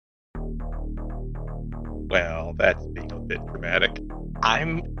Well, that's being a bit dramatic.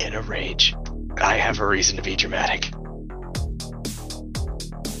 I'm in a rage. I have a reason to be dramatic.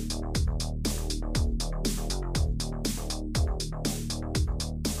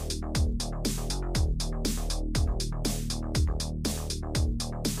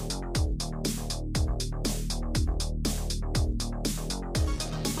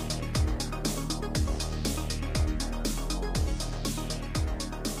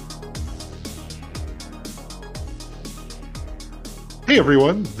 Hey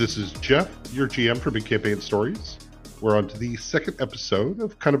everyone, this is Jeff, your GM for Big Campaign Stories. We're on to the second episode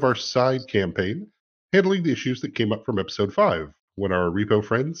of kind of our side campaign, handling the issues that came up from episode 5, when our repo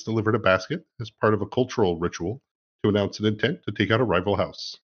friends delivered a basket as part of a cultural ritual to announce an intent to take out a rival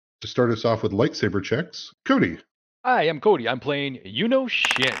house. To start us off with lightsaber checks, Cody. Hi, I'm Cody. I'm playing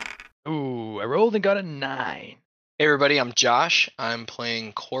Shin. Ooh, I rolled and got a 9. Hey everybody, I'm Josh. I'm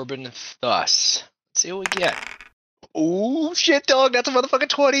playing Corbin Thus. Let's see what we get. Ooh, shit, dog. That's a motherfucking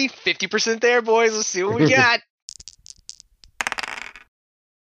 20. 50% there, boys. Let's see what we got.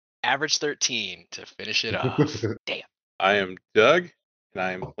 Average 13 to finish it off. Damn. I am Doug, and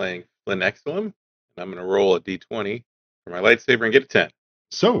I am playing Flynn Exelum, and I'm going to roll a d20 for my lightsaber and get a 10.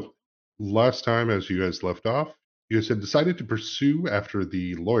 So, last time as you guys left off, you guys had decided to pursue after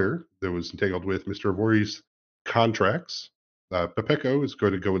the lawyer that was entangled with Mr. Avori's contracts. Pepeko is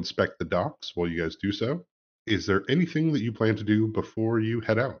going to go inspect the docks while you guys do so. Is there anything that you plan to do before you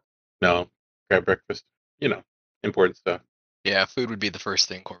head out? No, grab breakfast. Important stuff. Yeah, food would be the first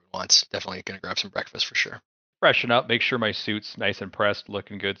thing Corbin wants. Definitely gonna grab some breakfast for sure. Freshen up, make sure my suit's nice and pressed,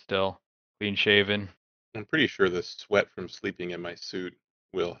 looking good still. Clean shaven. I'm pretty sure the sweat from sleeping in my suit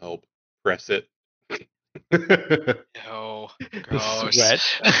will help press it. No, gross.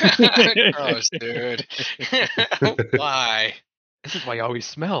 Sweat. Gross, dude. Why? This is why he always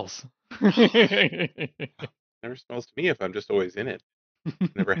smells. Never smells to me if I'm just always in it.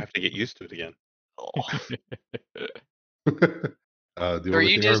 Never have to get used to it again.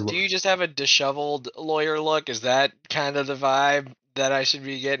 Do you just have a disheveled lawyer look? Is that kind of the vibe that I should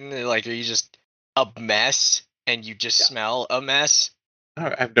be getting? Like, are you just a mess and you just smell a mess?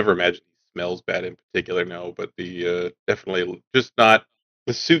 I've never imagined he smells bad in particular, no, but the definitely just not.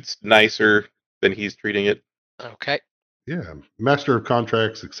 The suit's nicer than he's treating it. Okay. Yeah, master of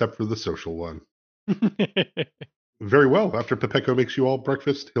contracts except for the social one. Very well. After Pepeko makes you all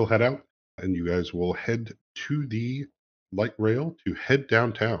breakfast, he'll head out, and you guys will head to the light rail to head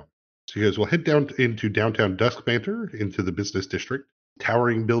downtown. So you guys will head down into downtown Dusk Banter, into the business district.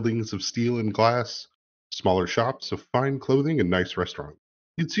 Towering buildings of steel and glass, smaller shops of fine clothing, and nice restaurants.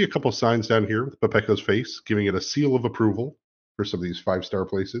 You'd see a couple signs down here with Pepeko's face, giving it a seal of approval for some of these 5-star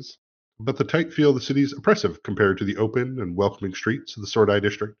places. But the tight feel of the city is oppressive compared to the open and welcoming streets of the Sword Eye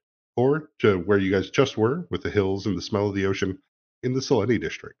District, or to where you guys just were, with the hills and the smell of the ocean in the Selene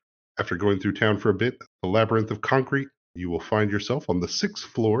District. After going through town for a bit, the labyrinth of concrete, you will find yourself on the 6th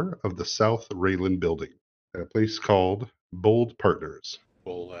floor of the South Raylan building, at a place called Bold Partners.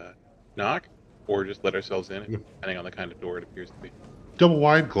 We'll knock, or just let ourselves in, depending on the kind of door it appears to be. Double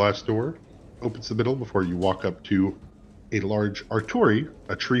wide glass door opens the middle before you walk up to a large Arturi,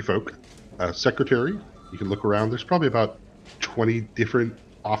 a tree folk, secretary. You can look around. There's probably about 20 different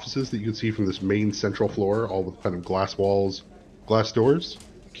offices that you can see from this main central floor, all with kind of glass walls, glass doors.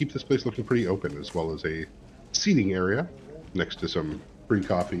 Keep this place looking pretty open, as well as a seating area next to some free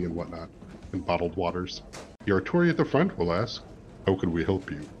coffee and whatnot, and bottled waters. The Arturi at the front will ask, "How can we help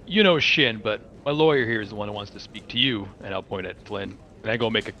you?" Shin, but my lawyer here is the one who wants to speak to you, and I'll point at Flynn. And I go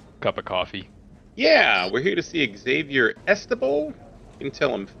make a cup of coffee. Yeah, we're here to see Xavier Estebol. You can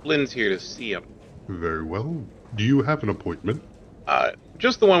tell him Flynn's here to see him. Very well. Do you have an appointment?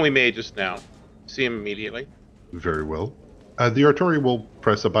 Just the one we made just now. See him immediately. Very well. The Arturi will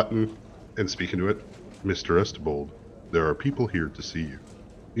press a button and speak into it. "Mr. Estebold, there are people here to see you."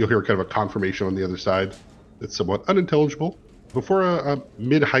 You'll hear kind of a confirmation on the other side that's somewhat unintelligible. Before a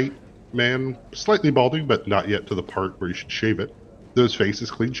mid-height man, slightly balding, but not yet to the part where you should shave it, though his face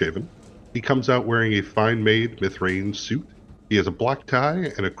is clean-shaven. He comes out wearing a fine-made Mithrain suit. He has a black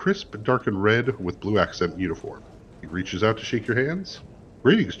tie and a crisp, darkened red with blue accent uniform. He reaches out to shake your hands.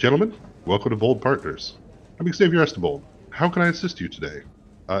 "Greetings, gentlemen. Welcome to Bold Partners. I'm Xavier Estebold. How can I assist you today?"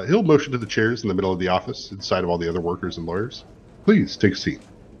 He'll motion to the chairs in the middle of the office, inside of all the other workers and lawyers. "Please, take a seat."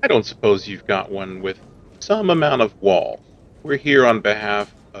 I don't suppose you've got one with some amount of wall. We're here on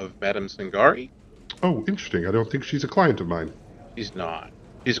behalf of Madame Sangari. "Oh, interesting. I don't think she's a client of mine." She's not.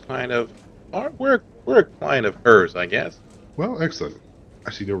 She's a client of... We're a client of hers, I guess. "Well, excellent.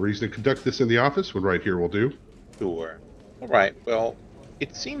 I see no reason to conduct this in the office when right here will do." Sure. All right, well,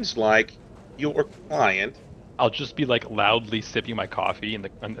 it seems like your client. I'll just be like loudly sipping my coffee on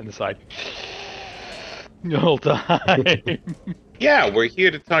the side the whole time. Yeah, we're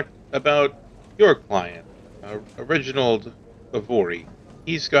here to talk about your client, Reginald Avori.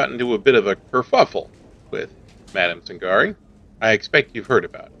 He's gotten into a bit of a kerfuffle with Madame Singari. I expect you've heard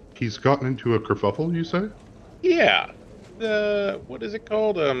about it. He's gotten into a kerfuffle, you say? Yeah. What is it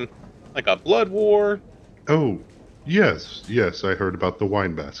called? Like a blood war? Oh, yes, I heard about the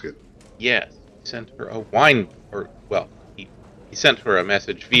wine basket. Yes. He sent her a wine, he sent her a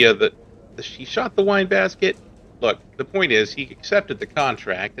message via she shot the wine basket. Look, the point is he accepted the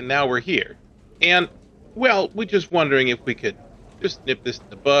contract and now we're here. And, well, we're just wondering if we could just nip this in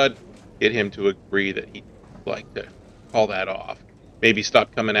the bud, get him to agree that he'd like to call that off. Maybe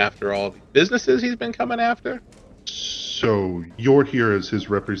stop coming after all the businesses he's been coming after? So you're here as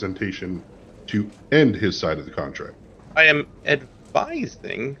his representation to end his side of the contract? I am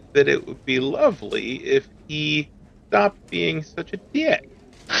advising that it would be lovely if he stopped being such a dick.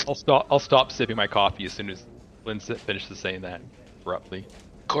 I'll stop sipping my coffee as soon as Flynn finishes saying that abruptly.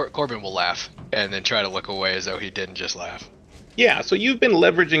 Corbin will laugh and then try to look away as though he didn't just laugh. Yeah, so you've been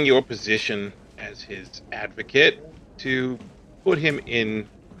leveraging your position as his advocate to put him in,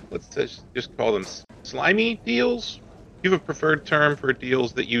 let's just call them slimy deals. You have a preferred term for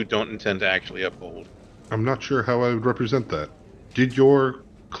deals that you don't intend to actually uphold. I'm not sure how I would represent that. Did your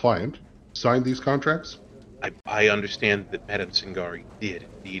client sign these contracts? I understand that Madame Singari did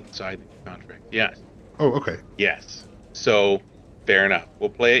indeed sign the contract. Yes. Oh, okay. Yes. So, fair enough. We'll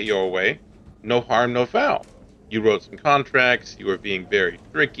play it your way. No harm, no foul. You wrote some contracts, you were being very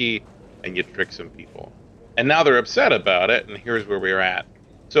tricky, and you tricked some people. And now they're upset about it, and here's where we're at.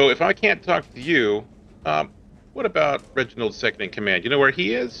 So if I can't talk to you, what about Reginald's second in command? You know where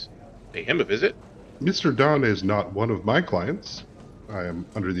he is? Pay him a visit. Mr. Don is not one of my clients. I am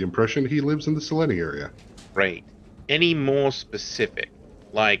under the impression he lives in the Selene area. Great. Any more specific?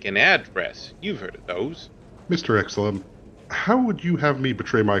 Like an address? You've heard of those. Mr. Exelum, how would you have me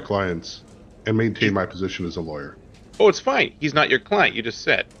betray my clients and maintain my position as a lawyer? Oh, it's fine. He's not your client, you just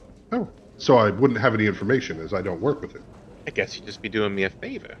said. Oh, so I wouldn't have any information as I don't work with him. I guess you'd just be doing me a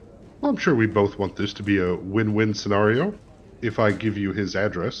favor. Well, I'm sure we both want this to be a win-win scenario. If I give you his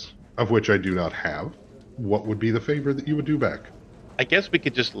address, of which I do not have, what would be the favor that you would do back? I guess we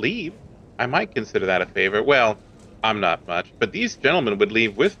could just leave. I might consider that a favor. Well, I'm not much, but these gentlemen would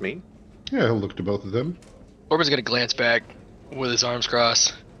leave with me. Yeah, he'll look to both of them. Corbin's gonna glance back with his arms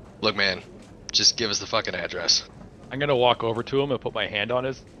crossed. Look, man, just give us the fucking address. I'm gonna walk over to him and put my hand on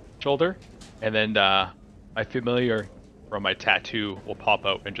his shoulder, and then my familiar from my tattoo will pop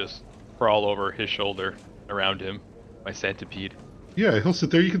out and just crawl over his shoulder around him. My centipede. Yeah, he'll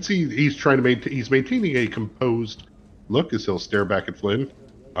sit there. You can see he's trying to he's maintaining a composed look as he'll stare back at Flynn.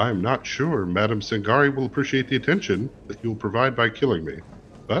 I'm not sure Madame Singari will appreciate the attention that you'll provide by killing me.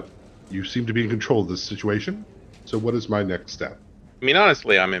 But you seem to be in control of this situation, so what is my next step? I mean,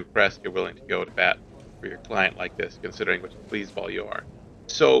 honestly, I'm impressed you're willing to go to bat for your client like this, considering what a sleazeball you are.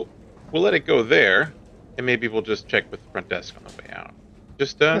 So, we'll let it go there, and maybe we'll just check with the front desk on the way out.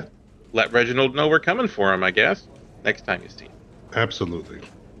 Just, let Reginald know we're coming for him, I guess, next time you see him. Absolutely.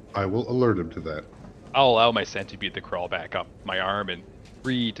 I will alert him to that. I'll allow my centipede to crawl back up my arm and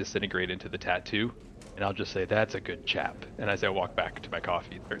re-disintegrate into the tattoo, and I'll just say, that's a good chap. And as I walk back to my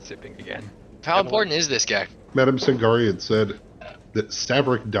coffee, start sipping again. How important is this guy? Madame Singari had said that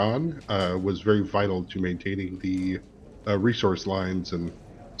Saverick Dawn was very vital to maintaining the resource lines and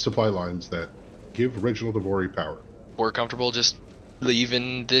supply lines that give Reginald Avori power. We're comfortable just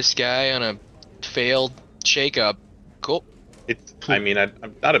leaving this guy on a failed shakeup. Cool. I mean,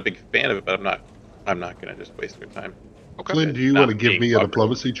 I'm not a big fan of it, but I'm not going to just waste your time. Okay. Flynn, do you want to give me a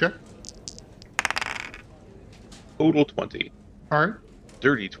diplomacy check? Total 20. All right.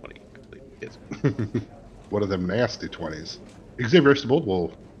 Dirty 20. I believe it is. One of them nasty 20s. Xavier Archibald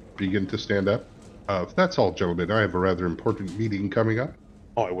will begin to stand up. That's all, gentlemen. I have a rather important meeting coming up.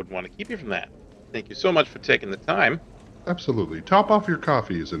 Oh, I wouldn't want to keep you from that. Thank you so much for taking the time. Absolutely. Top off your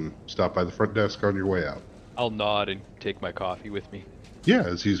coffees and stop by the front desk on your way out. I'll nod and take my coffee with me. Yeah,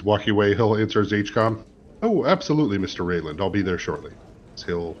 as he's walking away, he'll answer his HCOM. Oh, absolutely, Mr. Rayland. I'll be there shortly. So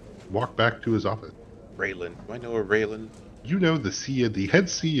he'll walk back to his office. Raylan. Do I know a Raylan? You know the head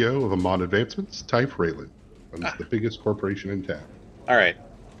CEO of Amon Advancements, Typh Rayland. Runs the biggest corporation in town. All right.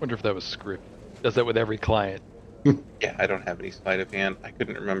 Wonder if that was script. Does that with every client. Yeah, I don't have any sleight of hand. I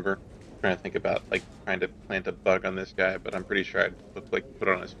couldn't remember. I'm trying to think about, like, trying to plant a bug on this guy, but I'm pretty sure I'd look like put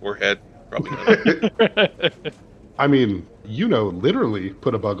it on his forehead. Probably not. I mean, literally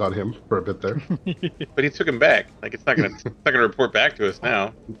put a bug on him for a bit there. But he took him back. Like it's not gonna report back to us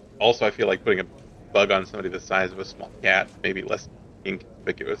now. Also, I feel like putting a bug on somebody the size of a small cat maybe less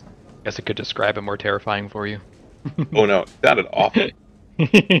inconspicuous. Guess it could describe it more terrifying for you. Oh no, it sounded awful.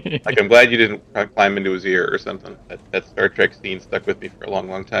 Like I'm glad you didn't climb into his ear or something. That Star Trek scene stuck with me for a long,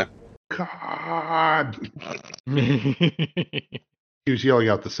 long time. God. He was yelling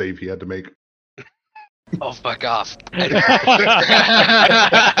out the save he had to make. Oh, fuck off.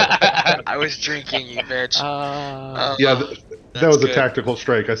 I was drinking, you bitch. Yeah, that was good. a tactical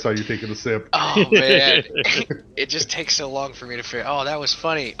strike. I saw you taking a sip. Oh, man. It just takes so long for me to figure, oh, that was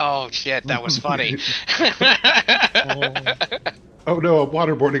funny. Oh, shit, that was funny. Oh no, I'm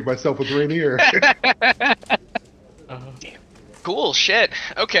waterboarding myself with Rainier. Cool, shit.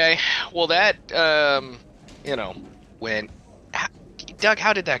 Okay. Well, that, went... Doug,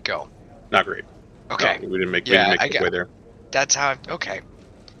 how did that go? Not great. Okay. No, we didn't make Yeah, the way there. That's how... Okay.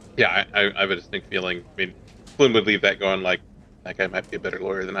 Yeah, I have a distinct feeling. I mean, Flynn would leave that going like that guy might be a better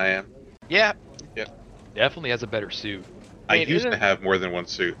lawyer than I am. Yeah. Definitely has a better suit. I Wait, used to isn't- have more than one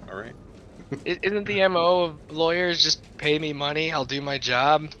suit. All right. Isn't the MO of lawyers just pay me money, I'll do my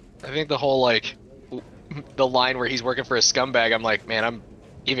job? I think the whole, the line where he's working for a scumbag, I'm like, man,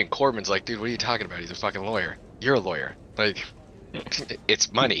 even Corbin's like, dude, what are you talking about? He's a fucking lawyer. You're a lawyer. Like,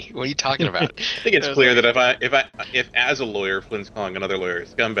 it's money. What are you talking about? I think it's clear that if as a lawyer Flynn's calling another lawyer a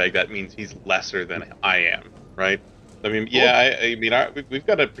scumbag, that means he's lesser than I am, right? I mean, yeah, I mean, we've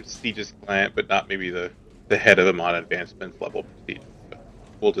got a prestigious client, but not maybe the head of them on advancements level prestige. But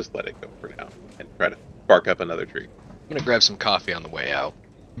we'll just let it go for now and try to bark up another tree. I'm gonna grab some coffee on the way out.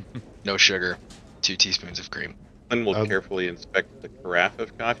 No sugar, 2 teaspoons of cream. Flynn will carefully inspect the carafe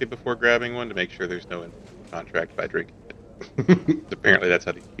of coffee before grabbing one to make sure there's no contract by drinking it. Apparently, that's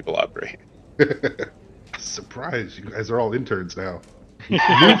how these people operate. Surprise, you guys are all interns now.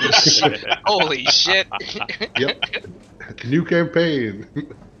 Holy shit. Yep. New campaign.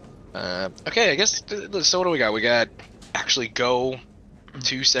 Okay, I guess, so what do we got? We got actually go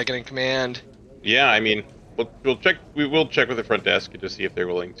to second in command. Yeah, I mean, we'll check. We will check with the front desk to see if they're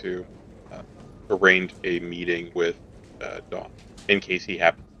willing to arrange a meeting with Dawn in case he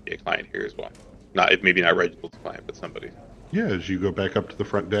happens to be a client here as well. Maybe not Reginald's client, but somebody. Yeah, as you go back up to the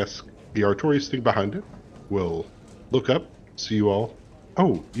front desk, the Artorias thing behind it will look up, see you all.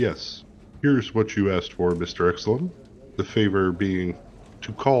 Oh, yes. Here's what you asked for, Mr. Exelon. The favor being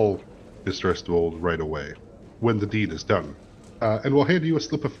to call Mr. Estivold right away, when the deed is done. And we'll hand you a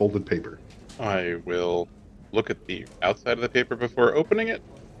slip of folded paper. I will look at the outside of the paper before opening it.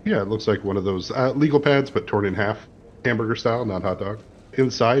 Yeah, it looks like one of those legal pads, but torn in half. Hamburger style, not hot dog.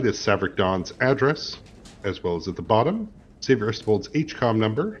 Inside is Saverick Dawn's address, as well as at the bottom, Savior Estivold's HCOM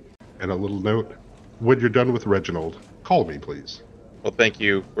number, and a little note. When you're done with Reginald, call me, please. Well, thank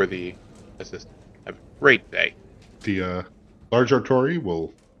you for the assistance. Have a great day. The large Artori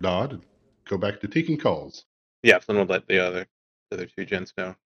will nod and go back to taking calls. Yeah, Flynn will let the other two gents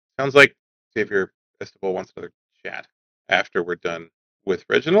know. Sounds like Xavier Estivold wants another chat after we're done with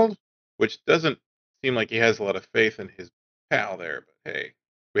Reginald, which doesn't seem like he has a lot of faith in his pal there. But hey,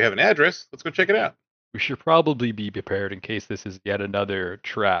 we have an address. Let's go check it out. We should probably be prepared in case this is yet another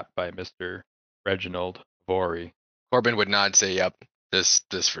trap by Mr. Reginald Vori. Corbin would nod, say, yep, this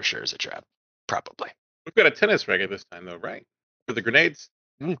for sure is a trap. Probably. We've got a tennis racket this time, though, right? For the grenades?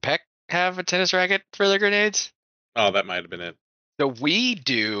 Didn't Peck have a tennis racket for the grenades? Oh, that might have been it. So we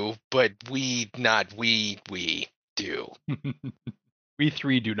do, but we do. We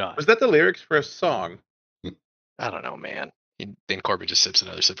three do not. Was that the lyrics for a song? I don't know, man. Then Corbin just sips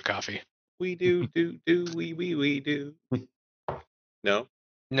another sip of coffee. We do, we do. No?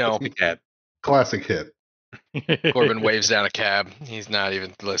 No. That's the cat. Classic hit. Corbin waves down a cab. He's not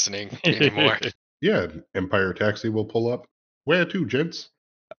even listening anymore. Yeah, Empire Taxi will pull up. Where to, gents?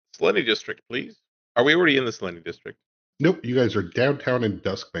 Selene District, please. Are we already in the Selene District? Nope, you guys are downtown in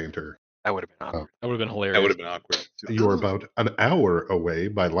Dusk Banter. That would have been awkward. That would have been hilarious. That would have been awkward. You're about an hour away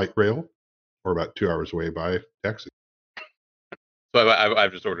by light rail, or about 2 hours away by taxi. So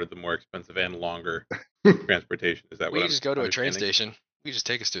I've just ordered the more expensive and longer transportation. Is that We what can I'm just go to a train understanding? station. We just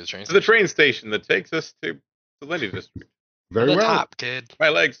take us to the train To the station. train station that takes us to Selene District. Very the well. top, kid. My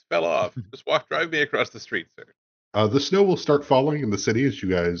legs fell off. Just drive me across the street, sir. The snow will start falling in the city as you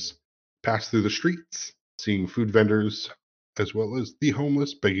guys pass through the streets, seeing food vendors as well as the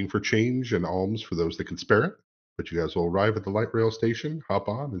homeless begging for change and alms for those that can spare it. But you guys will arrive at the light rail station, hop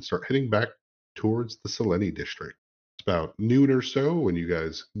on, and start heading back towards the Selene district. It's about noon or so when you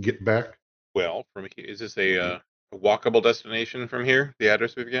guys get back. Well, from here, is this a walkable destination from here? The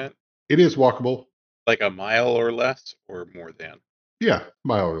address we've got? It is walkable. Like a mile or less, or more than? Yeah,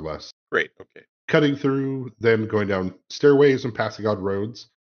 mile or less. Great. Okay. Cutting through, then going down stairways and passing on roads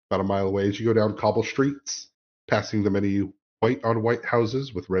about a mile away as you go down cobble streets, passing the many white on white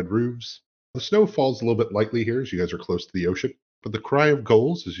houses with red roofs. The snow falls a little bit lightly here as you guys are close to the ocean, but the cry of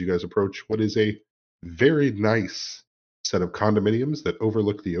gulls as you guys approach what is a very nice set of condominiums that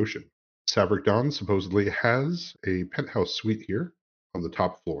overlook the ocean. Saverick Dawn supposedly has a penthouse suite here on the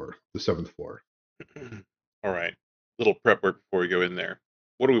top floor, the 7th floor. All right. Little prep work before we go in there.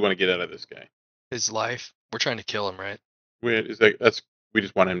 What do we want to get out of this guy? His life. We're trying to kill him, right? We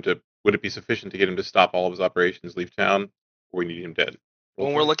just want him to. Would it be sufficient to get him to stop all of his operations, leave town, or we need him dead?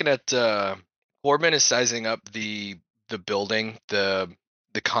 When we're looking at Corbin is sizing up the building, the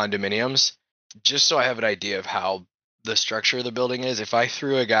condominiums, just so I have an idea of how the structure of the building is. If I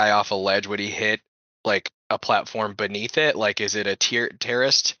threw a guy off a ledge, would he hit like a platform beneath it? Like, is it a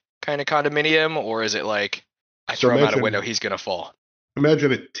terraced kind of condominium, or is it like I So throw him out a imagine- window, he's gonna fall?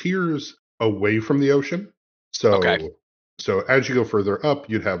 Imagine it tiers away from the ocean. So, Okay. so as you go further up,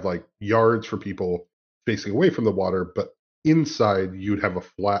 you'd have like yards for people facing away from the water, but inside you'd have a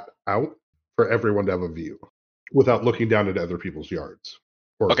flat out for everyone to have a view without looking down at other people's yards.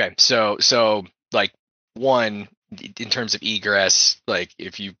 Or, Okay, so like one in terms of egress, like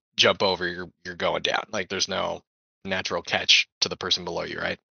if you jump over, you're going down. Like there's no natural catch to the person below you,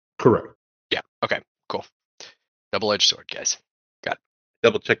 right? correct. Yeah. Okay. Cool. Double-edged sword, guys.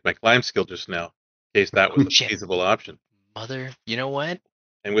 Double check my climb skill just now, in case that was a Shit. feasible option. Mother, you know what?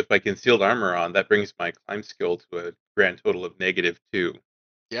 And with my concealed armor on, that brings my climb skill to a grand total of -2.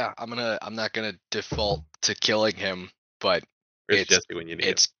 Yeah, I'm not gonna default to killing him, but Where's It's- Jesse when you need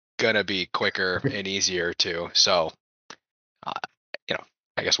him? it's gonna be quicker and easier too. So,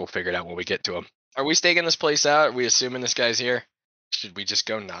 I guess we'll figure it out when we get to him. Are we staking this place out? Are we assuming this guy's here? Should we just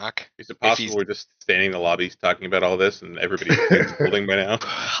go knock? Is it if possible he's- we're just standing in the lobby talking about all this and everybody's holding by now?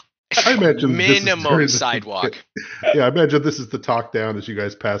 I imagine this is Minimum during the- sidewalk. Yeah, I imagine this is the talk down as you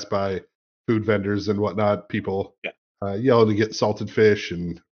guys pass by food vendors and whatnot. People yelling to get salted fish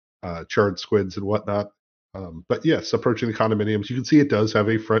and charred squids and whatnot. But yes, approaching the condominiums, you can see it does have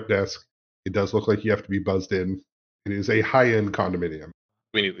a front desk. It does look like you have to be buzzed in. It is a high-end condominium.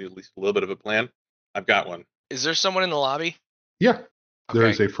 We need at least a little bit of a plan. I've got one. Is there someone in the lobby? Yeah, there Okay.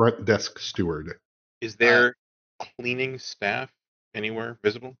 is a front desk steward. Is there cleaning staff anywhere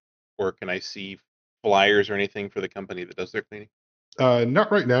visible? Or can I see flyers or anything for the company that does their cleaning?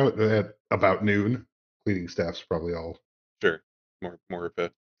 Not right now at about noon. Cleaning staff's probably all Sure. More of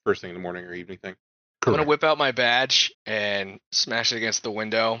a first thing in the morning or evening thing. I'm gonna correct. whip out my badge and smash it against the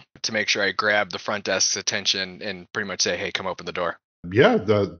window to make sure I grab the front desk's attention and pretty much say, "Hey, come open the door." Yeah,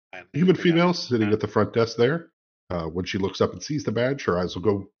 the I human forgot. female sitting at the front desk there. When she looks up and sees the badge, her eyes will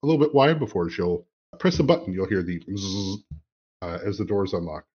go a little bit wide before she'll press a button. You'll hear the zzz, as the doors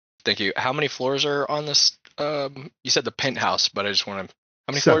unlock. Thank you. How many floors are on this? You said the penthouse, but I just want to.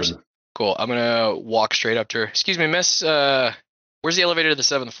 How many 7. floors? Cool. I'm gonna walk straight up to her. Excuse me, miss. Where's the elevator to the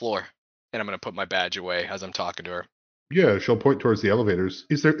 7th floor? And I'm gonna put my badge away as I'm talking to her. Yeah, she'll point towards the elevators.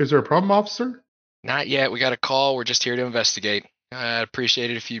 Is there a problem, officer? Not yet. We got a call. We're just here to investigate. I'd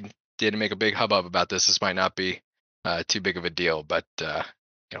appreciate it if you didn't make a big hubbub about this. This might not be too big of a deal, but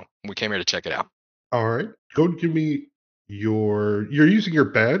we came here to check it out. All right. Go and give me you're using your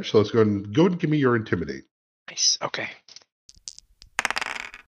badge, so let's go and give me your intimidate. Nice. Okay.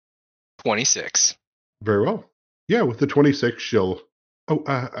 26. Very well. Yeah, with the 26, she'll. Oh,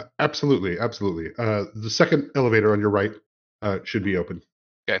 absolutely. The second elevator on your right should be open.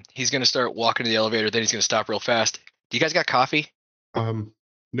 Okay. He's gonna start walking to the elevator. Then he's gonna stop real fast. Do you guys got coffee?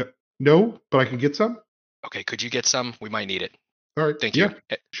 No, but I can get some. Okay. Could you get some? We might need it. All right. Thank Yeah,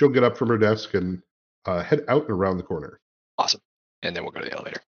 you. she'll get up from her desk and head out and around the corner. Awesome. And then we'll go to the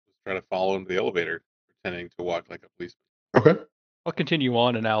elevator. Try to follow him to the elevator, pretending to walk like a policeman. Okay. I'll continue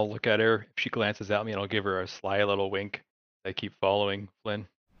on and I'll look at her. If she glances at me, and I'll give her a sly little wink. I keep following Flynn.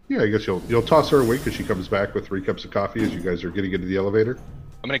 Yeah, I guess you'll toss her a wink as she comes back with 3 cups of coffee as you guys are getting into the elevator.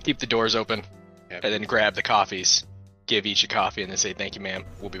 I'm gonna keep the doors open Yeah. and then grab the coffees, give each a coffee, and then say thank you, ma'am.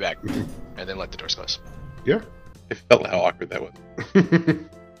 We'll be back, and then let the doors close. Yeah. I felt how awkward that was.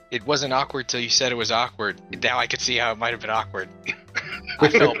 It wasn't awkward till you said it was awkward. Now I could see how it might have been awkward. I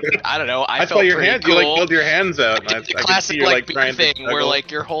felt, I don't know. I I saw felt your pretty hands. cool. You held your hands out. And The I could classic see you like trying thing to where juggle.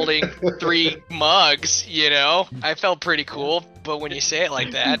 like you're holding 3 mugs, you know. I felt pretty cool, but when you say it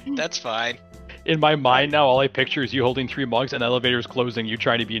like that, that's fine. In my mind now, all I picture is you holding 3 mugs and the elevator's closing, you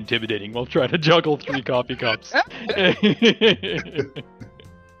trying to be intimidating while trying to juggle 3 coffee cups.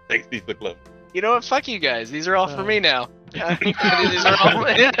 Thanks, Steve McLove. You know what? Fuck you guys. These are all for me now. These are all,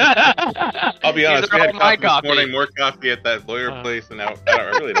 I'll be these honest, are we had all my coffee this coffee. morning, more coffee at that lawyer place, and now I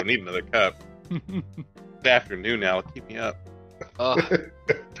really don't need another cup. It's afternoon now, it'll keep me up.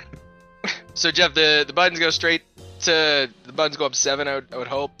 So Jeff, the buttons go straight to the buttons go up 7. I would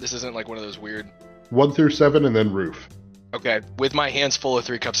hope this isn't like one of those weird. 1 through 7, and then roof. Okay, with my hands full of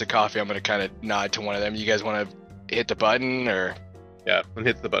 3 cups of coffee, I'm gonna kind of nod to one of them. You guys want to hit the button, or Yeah, and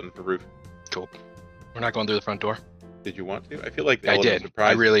hits the button for roof. cool? We're not going through the front door. Did you want to? I feel like the I element did. of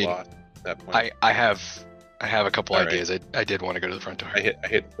surprise I really- is lost at that point. I have a couple All right. ideas. I did want to go to the front door. I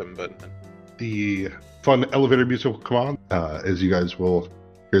hit some button. The fun elevator music will come on as you guys will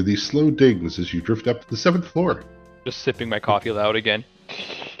hear these slow dings as you drift up to the 7th floor. Just sipping my coffee loud again.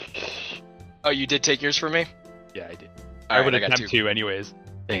 Oh, you did take yours from me? Yeah, I did. All I right, would I got attempt 2. to, anyways.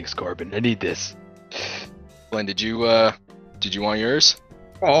 Thanks, Corbin. I need this. Glenn, did you want yours?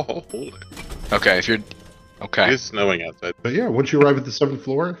 Oh, I'll hold it. Okay, if you're okay. It is snowing outside. But yeah, once you arrive at the 7th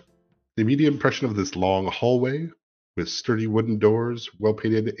floor, the immediate impression of this long hallway with sturdy wooden doors, well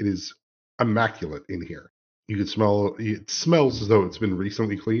painted, it is immaculate in here. You can smell, it smells as though it's been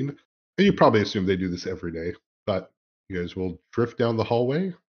recently cleaned, and you probably assume they do this every day. But you guys will drift down the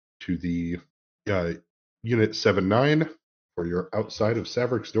hallway to the Unit 7-9, where you're outside of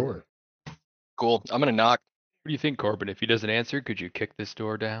Savrik's door. Cool. I'm gonna knock. What do you think, Corbin? If he doesn't answer, could you kick this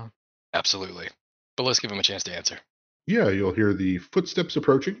door down? Absolutely. But let's give him a chance to answer. Yeah, you'll hear the footsteps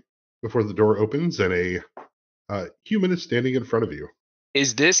approaching before the door opens, and a human is standing in front of you.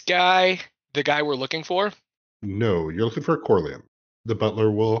 Is this guy the guy we're looking for? No, you're looking for Corlian. The butler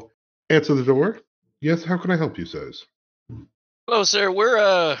will answer the door. Yes, how can I help you, says. Hello, sir.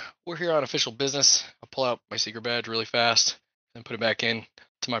 We're here on official business. I'll pull out my secret badge really fast and put it back in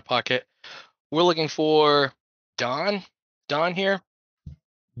to my pocket. We're looking for Don. Don here.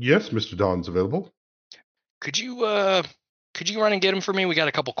 Yes, Mr. Don's available. Could you run and get him for me? We got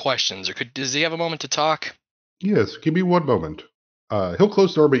a couple questions. Or does he have a moment to talk? Yes, give me one moment. He'll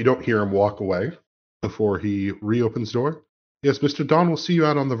close the door, but you don't hear him walk away before he reopens the door. Yes, Mr. Don will see you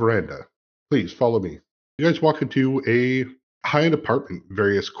out on the veranda. Please follow me. You guys walk into a high-end apartment.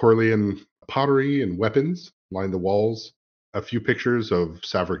 Various Corlian pottery and weapons line the walls. A few pictures of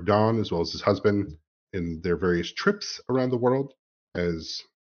Savrik Don as well as his husband in their various trips around the world. As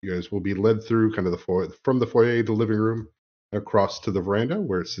you guys will be led through kind of from the foyer to the living room across to the veranda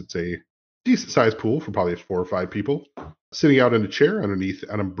where sits a decent-sized pool for probably 4 or 5 people. Sitting out in a chair underneath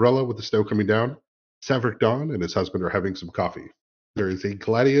an umbrella with the snow coming down, Savrik Don and his husband are having some coffee. There is a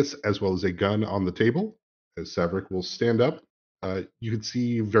gladius as well as a gun on the table. As Savrik will stand up, you can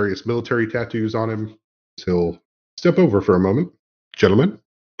see various military tattoos on him. So he'll step over for a moment. Gentlemen.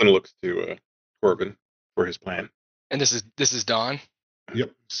 And looks to Corbin for his plan. And this is Don.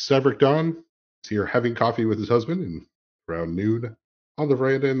 Yep. Savrik Don is here having coffee with his husband and around noon on the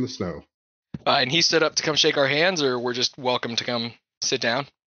veranda in the snow. And he stood up to come shake our hands, or we're just welcome to come sit down?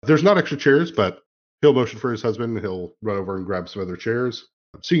 There's not extra chairs, but he'll motion for his husband. He'll run over and grab some other chairs.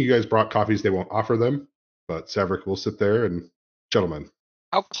 Seeing you guys brought coffees, they won't offer them, but Savrik will sit there and, gentlemen.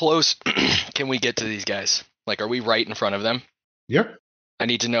 How close can we get to these guys? Like, are we right in front of them? Yep, I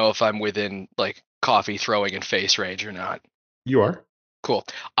need to know if I'm within, like, coffee throwing in face range or not. you are. Cool.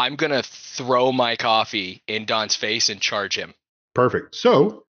 I'm going to throw my coffee in Don's face and charge him. Perfect.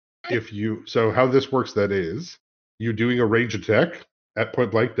 So, how this works then is you doing a range attack at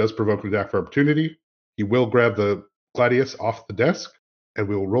point blank does provoke an attack for opportunity. He will grab the gladius off the desk and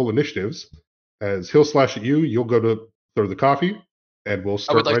we will roll initiatives. As he'll slash at you, you'll go to throw the coffee and we'll I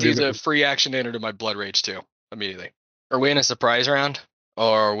start would like right to use in. a free action to enter to my blood rage too, immediately. Are we in a surprise round?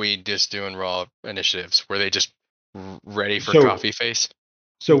 Or are we just doing raw initiatives? Were they just ready for So- coffee face?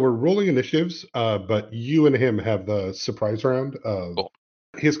 So we're rolling initiatives, but you and him have the surprise round. Cool.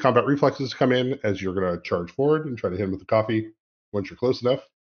 His combat reflexes come in as you're going to charge forward and try to hit him with the coffee once you're close enough.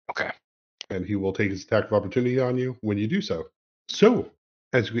 Okay. And he will take his attack of opportunity on you when you do so. So,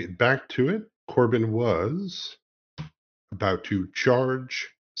 as we get back to it, Corbin was about to charge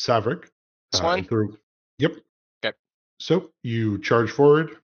Savrik. This one? Yep. Okay. So, you charge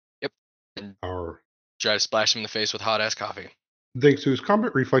forward. Yep. And Our, try to splash him in the face with hot ass coffee. thanks to his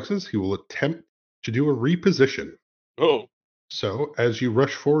combat reflexes, he will attempt to do a reposition. Oh. So, as you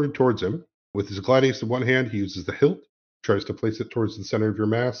rush forward towards him, with his gladius in one hand, he uses the hilt, tries to place it towards the center of your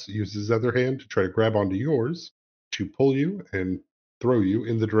mass, uses his other hand to try to grab onto yours, to pull you and throw you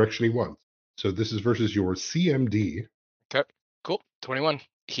in the direction he wants. So, this is versus your CMD. Okay. Cool. 21.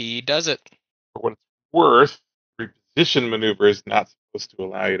 He does it. For what it's worth, reposition maneuver is not supposed to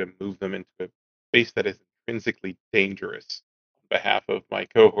allow you to move them into a space that is intrinsically dangerous on behalf of my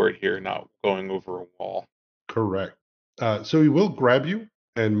cohort here not going over a wall. Correct. So he will grab you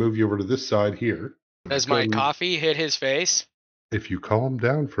and move you over to this side here. Does Go my ahead and- coffee hit his face? If you calm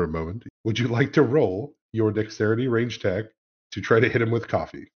down for a moment, would you like to roll your dexterity range attack to try to hit him with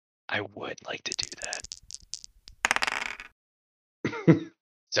coffee? I would like to do that.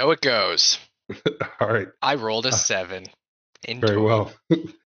 So it goes. All right. I rolled a 7. Enjoy. Very well.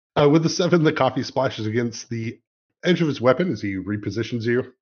 With the 7, the coffee splashes against the edge of his weapon as he repositions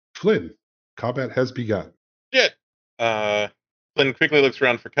you. Flynn, combat has begun. Shit. Flynn quickly looks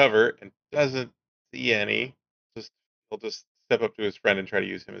around for cover and doesn't see any. He'll just step up to his friend and try to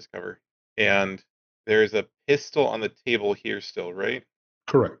use him as cover. And there's a pistol on the table here still, right?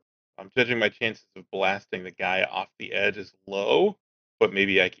 Correct. I'm judging my chances of blasting the guy off the edge as low, but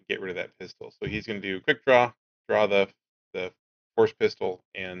maybe I can get rid of that pistol. So he's going to do quick draw the force pistol,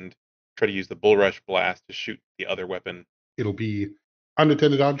 and try to use the bull rush blast to shoot the other weapon. It'll be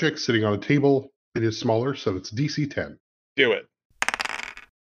unattended object sitting on a table. It is smaller, so it's DC 10. Do it.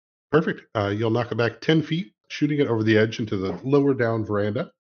 Perfect. You'll knock it back 10 feet, shooting it over the edge into the lower down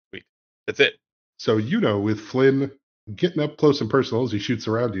veranda. That's it. So, with Flynn getting up close and personal as he shoots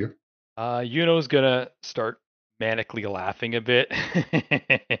around you. Yuno's gonna start manically laughing a bit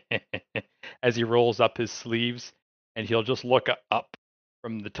as he rolls up his sleeves, and he'll just look up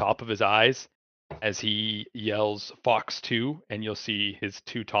from the top of his eyes as he yells Fox 2, and you'll see his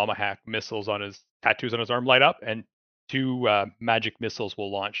 2 Tomahawk missiles on his tattoos on his arm light up, and 2 magic missiles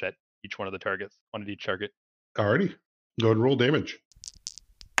will launch at each one of the targets, one at each target. Alrighty. Go ahead and roll damage.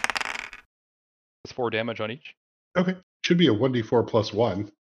 It's 4 damage on each. Okay. Should be a 1d4 plus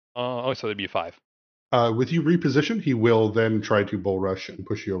 1. So there'd be 5. With you repositioned, he will then try to bull rush and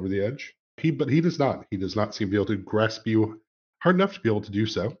push you over the edge. But he does not. He does not seem to be able to grasp you hard enough to be able to do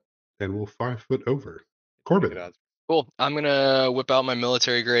so, and will 5 foot over. Corbin. Good odds. Cool. I'm going to whip out my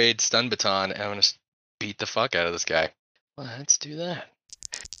military grade stun baton, and I'm going to beat the fuck out of this guy. Let's do that.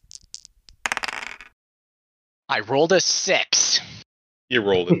 I rolled a 6. You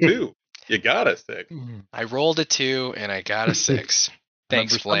rolled a 2. You got a 6. I rolled a 2, and I got a 6.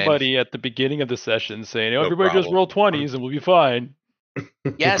 Thanks, Remember Flynn. somebody at the beginning of the session saying, No everybody just problem. roll 20s and we'll be fine.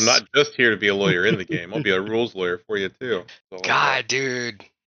 Yes. I'm not just here to be a lawyer in the game. I'll be a rules lawyer for you too. So, God, dude.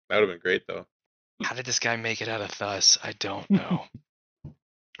 that would have been great though. How did this guy make it out of Thus? I don't know.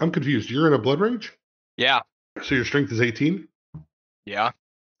 I'm confused. You're in a blood rage? Yeah. So your strength is 18? Yeah.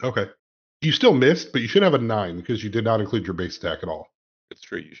 Okay. You still missed, but you should have a 9 because you did not include your base attack at all. It's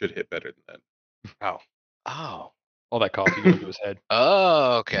true. You should hit better than that. Oh. All that coffee going to his head.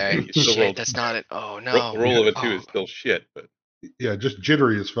 Oh, okay. You still Shit, rolled- that's not it. Oh, no. The roll of a 2 is Oh. still shit, but Yeah, just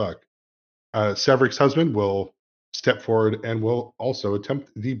jittery as fuck. Savrik's husband will step forward and will also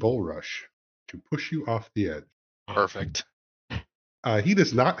attempt the bull rush to push you off the edge. Perfect. He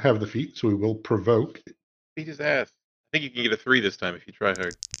does not have the feat, so he will provoke. beat his ass. I think you can get a 3 this time if you try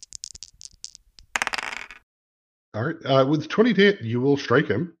hard. All right. With 20 to hit, you will strike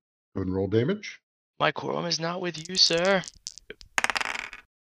him. Go ahead and roll damage. My quorum is not with you, sir.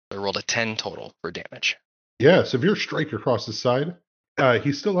 I rolled a 10 total for damage. Yeah, severe strike across his side.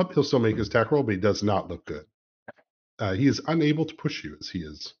 He's still up. He'll still make his attack roll, but he does not look good. He is unable to push you as he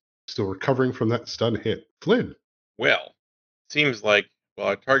is still recovering from that stun hit. Flynn. Well, seems like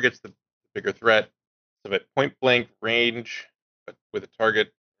our target's the bigger threat. So at point blank range, but with a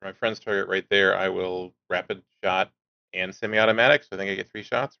target, my friend's target right there, I will rapid shot and semi-automatic. So I think I get 3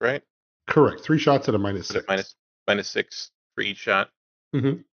 shots, right? Correct. 3 shots at a -6. Minus 6 for each shot.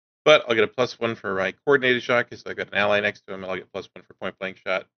 Mhm. But I'll get a +1 for my coordinated shot because I've got an ally next to him. I'll get +1 for point blank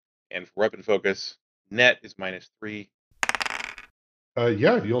shot, and for weapon focus, net is -3.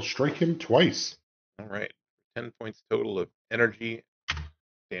 Yeah, you'll strike him twice. All right, 10 points total of energy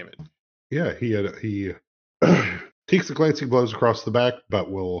damage. Yeah, he takes the glancing blows across the back,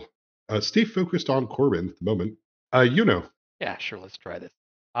 but will stay focused on Corbin at the moment. Yeah, sure. Let's try this.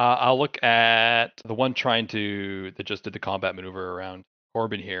 I'll look at the one that just did the combat maneuver around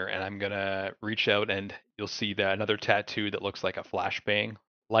Corbin here, and I'm gonna reach out, and you'll see that another tattoo that looks like a flashbang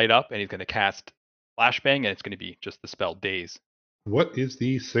light up, and he's gonna cast flashbang, and it's gonna be just the spell daze What is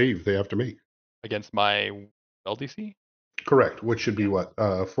the save they have to make? against my spell DC. Correct, which should be what?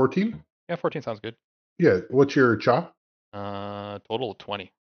 14? Yeah, 14 sounds good. Yeah, what's your cha? Total of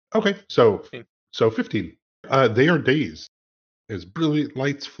 20. Okay, so 15. 15. They are dazed as brilliant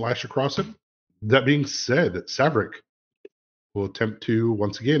lights flash across him. That being said, Savrik will attempt to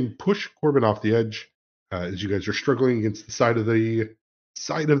once again push Corbin off the edge as you guys are struggling against the side of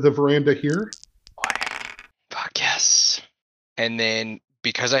the veranda here. Fuck yes. And then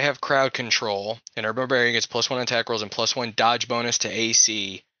because I have crowd control, and our barbarian gets +1 attack rolls and +1 dodge bonus to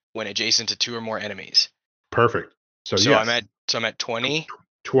AC when adjacent to 2 or more enemies. Perfect. So, So yes, I'm at 20.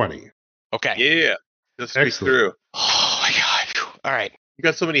 20. Okay. Yeah. Just squeak Excellent. through. Oh my god. Phew. All right. You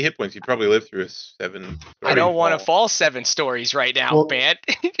got so many hit points, you'd probably live through a 7. I don't want to fall. fall 7 stories right now, Well, man.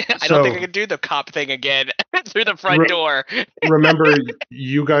 I so- don't think I can do the cop thing again through the front door. Remember,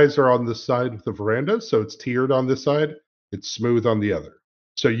 you guys are on this side of the veranda, so it's tiered on this side. It's smooth on the other.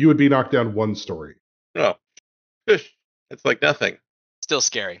 So you would be knocked down 1 story. Oh, fish. That's like nothing. Still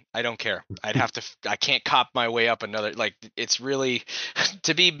scary. I don't care. I'd have to. I can't cop my way up another. Like, it's really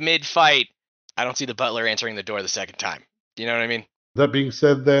to be mid-fight. I don't see the butler answering the door the second time. You know what I mean? That being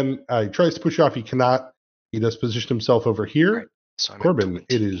said, then he tries to push you off. He cannot. He does position himself over here. Right. So I'm at Corbin, 20.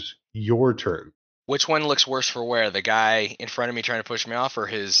 it is your turn. Which one looks worse for wear? The guy in front of me trying to push me off, or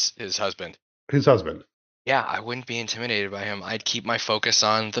his husband? His husband. Yeah, I wouldn't be intimidated by him. I'd keep my focus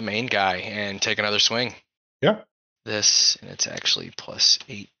on the main guy and take another swing. Yeah. This, and it's actually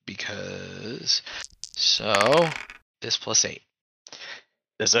 +8 because. So, this +8.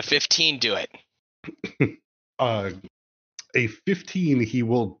 Does a 15 do it? A 15, he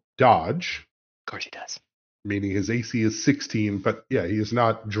will dodge, Of course he does. meaning his AC is 16. But yeah, he is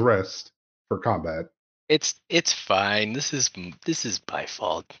not dressed for combat. It's fine. This is my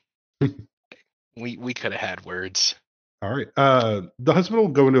fault. we could have had words. All right. The husband will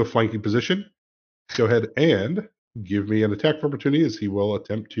go into a flanking position. Go ahead and give me an attack opportunity as he will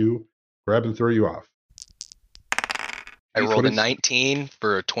attempt to grab and throw you off. I rolled a 20 19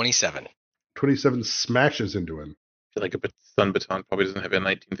 for a 27. 27 smashes into him. I feel like a stun baton probably doesn't have a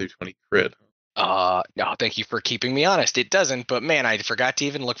 19 through 20 crit. No, thank you for keeping me honest. It doesn't, but man, I forgot to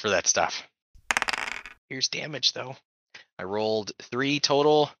even look for that stuff. Here's damage though. I rolled 3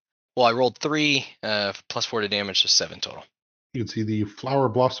 total. Well, I rolled 3 +4 to damage, so 7 total. You can see the flower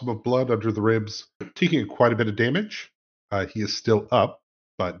blossom of blood under the ribs, taking quite a bit of damage. He is still up,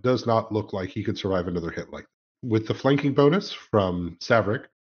 but does not look like he could survive another hit like that. With the flanking bonus from Savrik,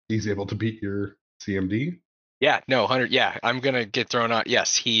 he's able to beat your CMD. Yeah, no, 100. Yeah, I'm gonna get thrown out.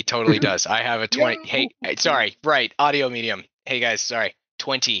 Yes, he totally does. I have a 20. Hey, sorry, right, audio medium. Hey guys, sorry.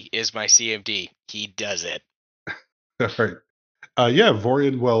 20 is my CMD. He does it. All right. Yeah,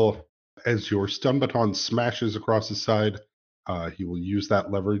 Vorian will, as your stun baton smashes across his side, he will use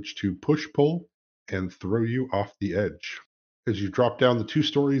that leverage to push, pull, and throw you off the edge. As you drop down the 2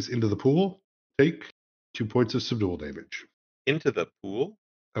 stories into the pool, take 2 points of subdual damage Into the pool?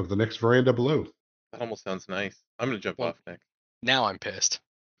 of the next veranda below. That almost sounds nice. I'm going to jump Well- off next. Now I'm pissed.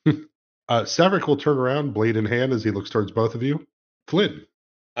 Savrik will turn around, blade in hand, as he looks towards both of you. Flynn,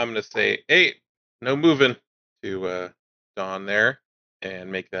 I'm going to say, hey, no moving to Dawn there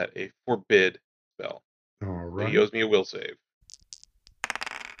and make that a forbid spell. all So right. he owes me a will save.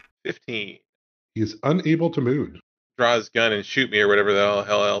 15. He is unable to move. Draw his gun and shoot me or whatever the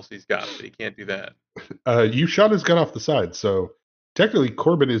hell else he's got, but he can't do that. You shot his gun off the side, so technically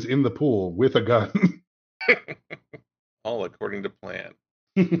Corbin is in the pool with a gun. All according to plan.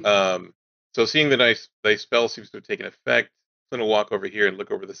 So seeing the nice spell seems to have taken effect, I'm going to walk over here and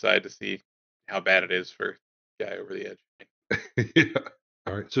look over the side to see how bad it is for the guy over the edge. Yeah.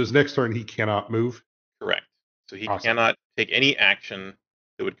 All right. So his next turn, he cannot move. Correct. So he Awesome. cannot take any action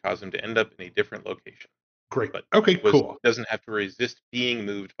that would cause him to end up in a different location. Great. But Okay, cool. Doesn't have to resist being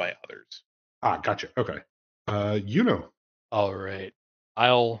moved by others. Gotcha. Okay. You know. All right.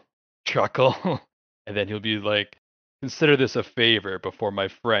 I'll chuckle, and then he'll be like, consider this a favor before my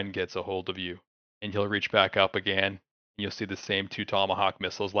friend gets a hold of you. And he'll reach back up again, and you'll see the same 2 Tomahawk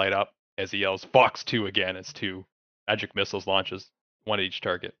missiles light up as he yells, Fox 2 again, as 2 magic missiles launches, 1 at each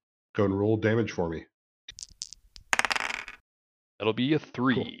target. Go and roll damage for me. That'll be a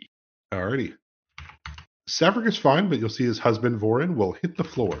 3. Alrighty. Savrik is fine, but you'll see his husband Vorin will hit the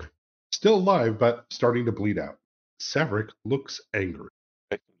floor. Still alive, but starting to bleed out. Savrik looks angry.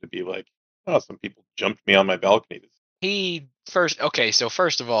 Expect him to be like, oh, some people jumped me on my balcony. So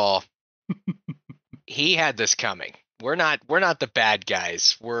first of all, he had this coming. We're not the bad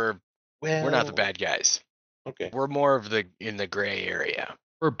guys. We're not the bad guys. Okay. We're more of in the gray area.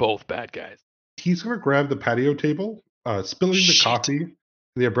 We're both bad guys. He's going to grab the patio table, spilling the Shit. coffee in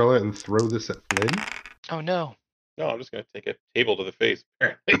the umbrella, and throw this at Flynn. Oh no. No, I'm just going to take a table to the face,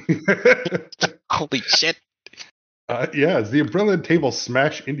 apparently. Holy shit. Yeah, as the umbrella and table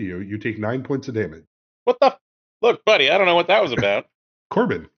smash into you, you take 9 points of damage. What the? Look, buddy, I don't know what that was about.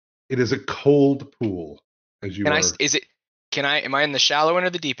 Corbin, it is a cold pool. As you Am are I in the shallow end or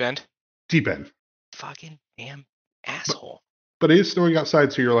the deep end? deep end. Fucking damn asshole. But it is snowing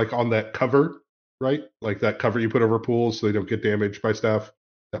outside, so you're like on that cover, right? Like that cover you put over pools so they don't get damaged by stuff.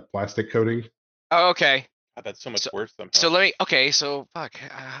 That plastic coating. Oh, okay. God, that's so much worse somehow. So fuck.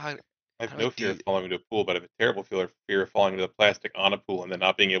 I have How no do fear I of falling into a pool, but I have a terrible fear of falling into the plastic on a pool and then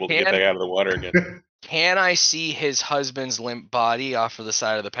not being able to get Can back out of the water again. can I see his husband's limp body off of the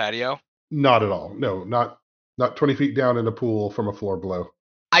side of the patio? Not at all. No, not 20 feet down in a pool from a floor below.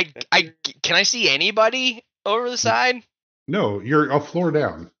 Can I see anybody over the side? No, you're a floor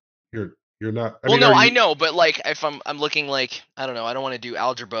down. You're not. I Well, mean, no, are I you? know, but like if I'm looking like I don't know, I don't want to do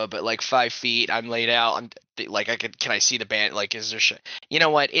algebra, but like 5 feet, I'm laid out. Like can I see the band? Like is there? You know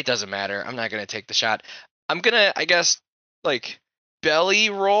what? It doesn't matter. I'm not gonna take the shot. I'm gonna I guess like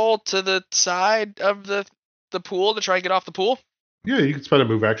belly roll to the side of the pool to try and get off the pool. Yeah, you can spend a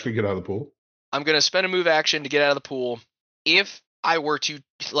move action to get out of the pool. I'm gonna spend a move action to get out of the pool. If I were to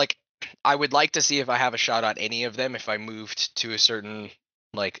like, I would like to see if I have a shot on any of them. If I moved to a certain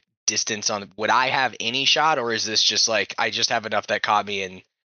like distance on, would I have any shot, or is this just like I just have enough that caught me, and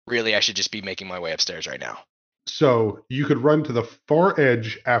really I should just be making my way upstairs right now? So you could run to the far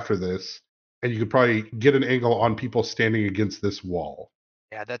edge after this, and you could probably get an angle on people standing against this wall.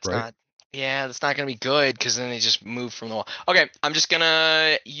 Yeah, that's Right. not. Yeah, that's not gonna be good because then they just move from the wall. Okay, I'm just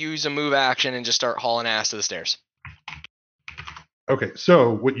gonna use a move action and just start hauling ass to the stairs. Okay,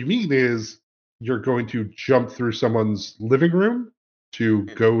 so what you mean is you're going to jump through someone's living room to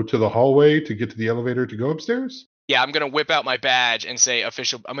go to the hallway to get to the elevator to go upstairs? Yeah, I'm gonna whip out my badge and say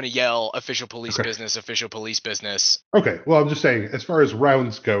official. I'm gonna yell official police Okay. business, official police business. Okay, well, I'm just saying, as far as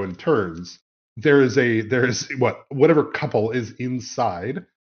rounds go and turns, there is whatever couple is inside,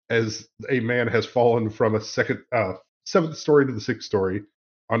 as a man has fallen from a seventh story to the sixth story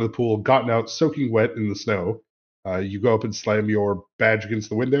onto the pool, gotten out soaking wet in the snow. You go up and slam your badge against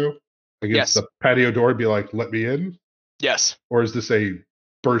the window, against Yes. the patio door, and be like, "Let me in," Yes. or is this a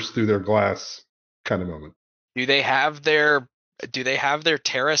burst through their glass kind of moment? Do they have their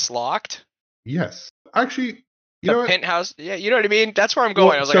terrace locked? Yes, actually, you The know what? penthouse? Yeah, you know what I mean? That's where I'm going.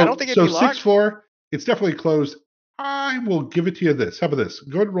 Well, I was like, I don't think it'd be sixth locked. floor, it's definitely closed. I will give it to you this. How about this?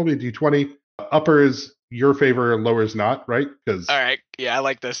 Go ahead and roll me a d20. Upper is your favor and lower is not, right? Because All right. Yeah, I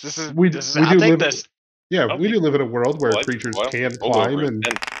like this. This is we I'll do take live. this. Yeah, Okay. we do live in a world where Well, creatures well, can roll climb over it. and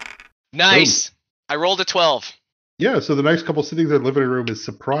Nice. I rolled a 12. yeah. So the nice couple sitting in their living room is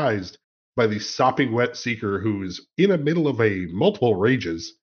surprised by the sopping wet seeker who's in the middle of a multiple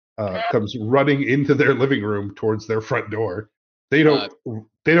rages. Comes running into their living room towards their front door. They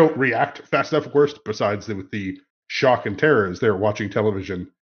don't react fast enough, of course. Besides with the shock and terror as they're watching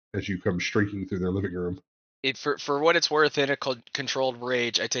television as you come streaking through their living room. For what it's worth, in a controlled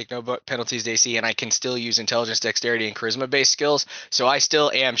rage, I take no penalties to AC, and I can still use intelligence, dexterity, and charisma based skills. So I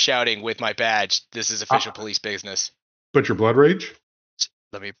still am shouting with my badge. This is official police business. But your blood rage?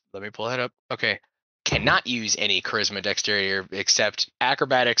 Let me pull that up. Okay. Cannot use any charisma, dexterity, except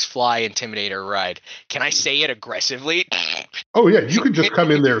acrobatics, fly, intimidate, or ride. Can I say it aggressively? Oh yeah, you could just come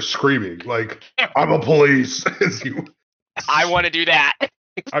in there screaming like I'm a police as you. I want to do that.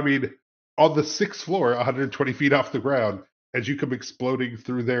 I mean, on the sixth floor, 120 feet off the ground, as you come exploding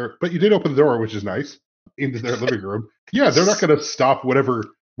through there. But you did open the door, which is nice, into their living room. Yeah, they're not going to stop whatever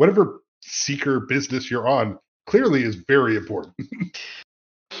seeker business you're on. Clearly, is very important.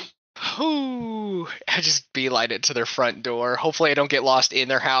 Ooh, I just beeline it to their front door. Hopefully, I don't get lost in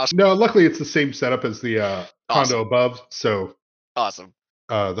their house. No, luckily it's the same setup as the condo above. So Awesome.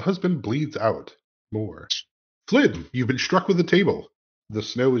 the husband bleeds out more. Flynn, you've been struck with a table. The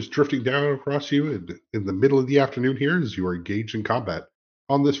snow is drifting down across you in the middle of the afternoon here as you are engaged in combat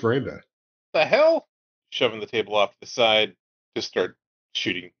on this veranda. The hell? Shoving the table off to the side, just start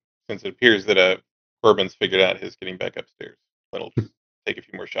shooting. Since it appears that Corbin's figured out his getting back upstairs. Flynn will just take a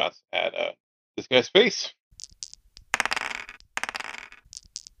few more shots at this guy's face.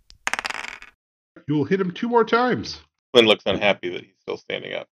 You will hit him 2 more times. Flynn looks unhappy that he's still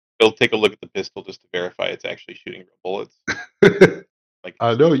standing up. He'll take a look at the pistol just to verify it's actually shooting real bullets.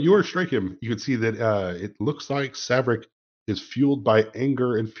 No, you are striking him. You can see that it looks like Savrik is fueled by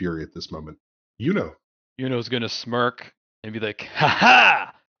anger and fury at this moment. Yuno's gonna smirk and be like, "Ha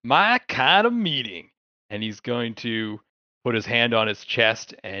ha! My kind of meeting." And he's going to put his hand on his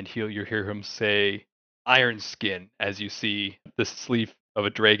chest, and you hear him say, "Iron Skin," as you see the sleeve of a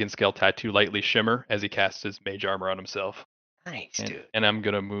dragon scale tattoo lightly shimmer as he casts his mage armor on himself. Nice, dude. And I'm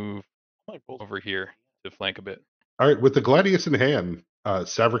gonna move over here to flank a bit. All right, with the gladius in hand,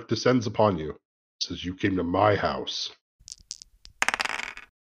 Savrik descends upon you. Says, "You came to my house."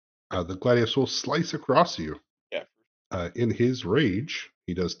 The gladius will slice across you. Yeah. In his rage,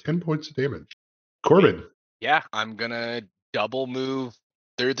 he does 10 points of damage. Corbin. Yeah, I'm gonna double move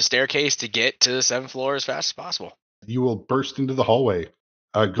through the staircase to get to the 7th floor as fast as possible. You will burst into the hallway.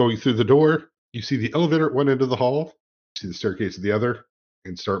 Going through the door, you see the elevator at one end of the hall. You see the staircase at the other.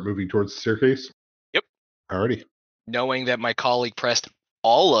 and start moving towards the staircase? Yep. Alrighty. Knowing that my colleague pressed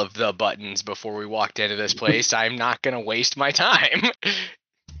all of the buttons before we walked into this place, I'm not going to waste my time.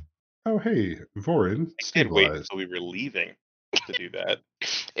 Oh, hey, Vorin, I can't wait stabilize. until we were leaving to do that.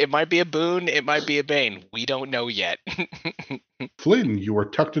 It might be a boon, it might be a bane. We don't know yet. Flynn, you are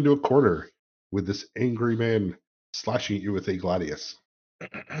tucked into a corner with this angry man slashing at you with a gladius.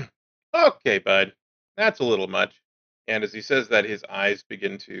 Okay, bud. That's a little much. And as he says that, his eyes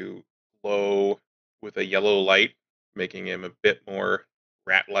begin to glow with a yellow light, making him a bit more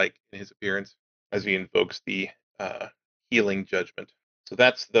rat-like in his appearance as he invokes the healing judgment. So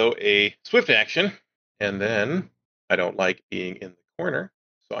that's, though, a swift action. And then I don't like being in the corner,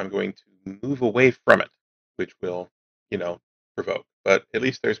 so I'm going to move away from it, which will, provoke. But at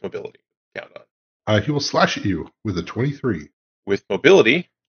least there's mobility to count on. He will slash at you with a 23. With mobility,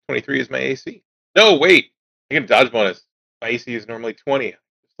 23 is my AC. No, wait. I get a dodge bonus. My AC is normally 20.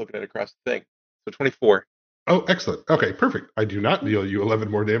 Just looking at it across the thing. So 24. Oh, excellent. Okay, perfect. I do not deal you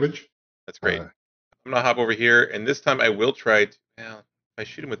 11 more damage. That's great. I'm going to hop over here, and this time I will try to... Well, I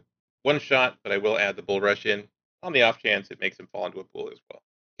shoot him with one shot, but I will add the bull rush in on the off chance it makes him fall into a pool as well.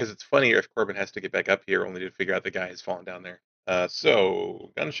 Because it's funnier if Corbin has to get back up here only to figure out the guy has fallen down there.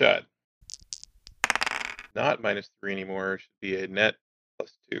 So, gunshot. Not -3 anymore. Should be a net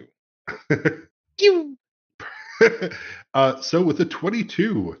 +2. So with a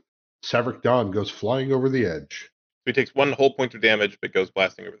 22, Saverick Dawn goes flying over the edge. So he takes 1 whole point of damage, but goes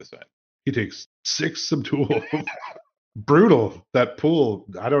blasting over the side. He takes 6 subdual. Brutal. That pool.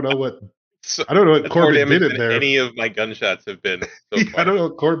 I don't know what Corbin did in there. Any of my gunshots have been. So far. I don't know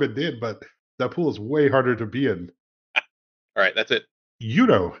what Corbin did, but that pool is way harder to be in. All right, that's it.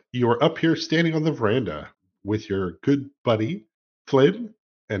 You are up here standing on the veranda with your good buddy Flynn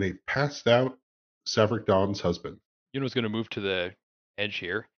and a passed out Saverick Dawn's husband. Yuno's going to move to the edge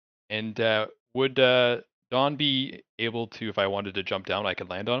here, and would Dawn be able to, if I wanted to jump down, I could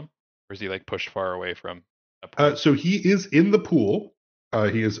land on him, or is he like pushed far away from? So he is in the pool.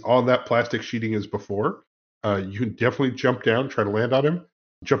 He is on that plastic sheeting as before. You can definitely jump down, try to land on him.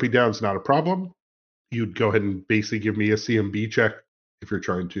 Jumping down is not a problem. You'd go ahead and basically give me a CMB check if you're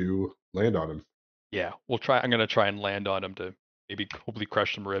trying to land on him. Yeah, we'll try. I'm going to try and land on him to maybe hopefully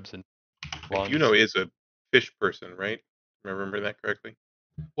crush some ribs and lungs. Yuno is a fish person, right? Am I remembering that correctly?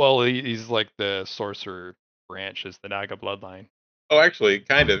 Well, he's like the sorcerer branch, is the Naga bloodline. Oh, actually,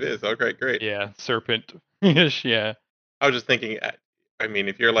 kind of is. Okay, great. Yeah, serpent-ish, yeah. I was just thinking, I mean,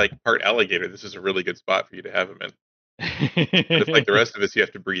 if you're like part alligator, this is a really good spot for you to have him in. But if like the rest of us, you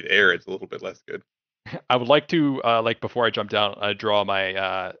have to breathe air, it's a little bit less good. I would like to, before I jump down, draw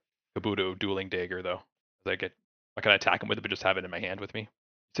my Kabuto dueling dagger, though. I can attack him with it, but just have it in my hand with me. You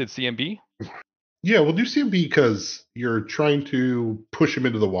said CMB? Yeah, we'll do CMB because you're trying to push him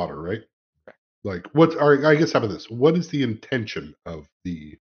into the water, right? Like, I guess how about this? What is the intention of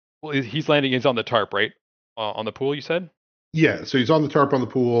the... Well, he's landing, he's on the tarp, right? On the pool, you said? Yeah, so he's on the tarp on the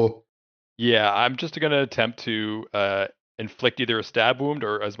pool. Yeah, I'm just going to attempt to inflict either a stab wound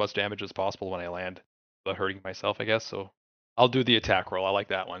or as much damage as possible when I land without hurting myself, I guess. So I'll do the attack roll. I like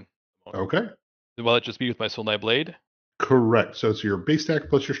that one. Okay. Will it just be with my Soul Knight Blade? Correct. So it's your base stack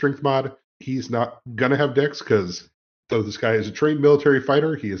plus your strength mod. He's not going to have dex because though this guy is a trained military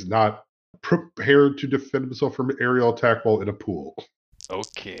fighter, he is not prepared to defend himself from an aerial attack while in a pool.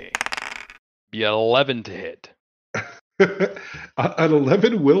 Okay. Be 11 to hit. An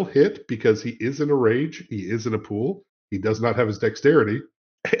 11 will hit because he is in a rage. He is in a pool. He does not have his dexterity.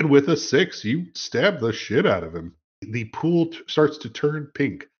 And with a 6, you stab the shit out of him. The pool starts to turn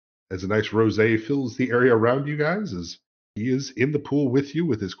pink as a nice rosé fills the area around you guys as he is in the pool with you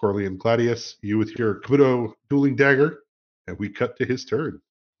with his Corleone Gladius, you with your Kabuto dueling dagger, and we cut to his turn.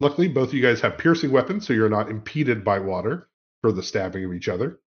 Luckily, both of you guys have piercing weapons, so you're not impeded by water for the stabbing of each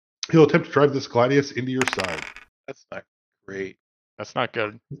other. He'll attempt to drive this Gladius into your side. That's not great. That's not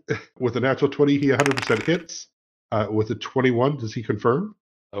good. With a natural 20, he 100% hits. With a 21, does he confirm?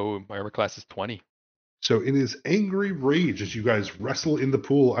 Oh, my armor class is 20. So in his angry rage, as you guys wrestle in the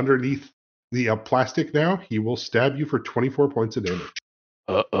pool underneath the plastic now, he will stab you for 24 points of damage.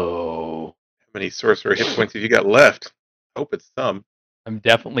 Uh-oh. How many sorcerer hit points have you got left? Hope it's some. I'm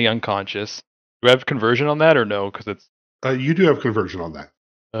definitely unconscious. Do I have conversion on that or no? Because it's... You do have conversion on that.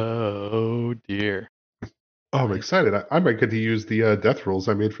 Oh, dear. Oh, I'm excited. I might get to use the death rolls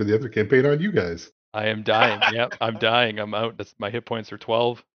I made for the other campaign on you guys. I am dying. Yep, I'm dying. I'm out. My hit points are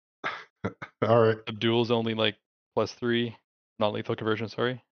 12. All right. Abdul's only like +3. Non-lethal conversion,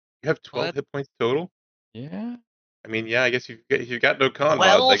 sorry. You have 12 hit points total? Yeah. I mean, yeah, I guess you've got no con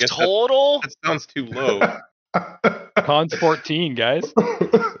mods. I guess total? that sounds too low. Con's 14, guys.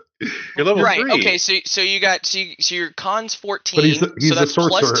 You're level Right. 3. Okay. So you got so your con's 14. But he's so a that's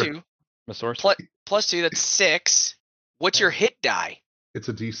plus sorcerer. 2. I'm a sorcerer. Plus 2. That's 6. What's your hit die? It's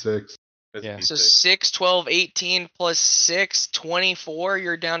a D6. That's Yeah. So D6. 6, 12, 18 plus 6, 24.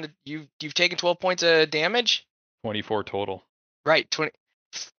 You're down to you've taken 12 points of damage. 24 total. Right. 20.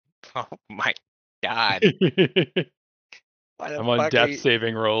 Oh my god. Why the I'm on fuck are death you?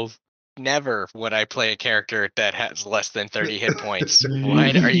 saving rolls. Never would I play a character that has less than 30 hit points.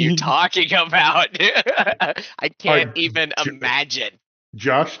 What are you talking about? I can't even imagine.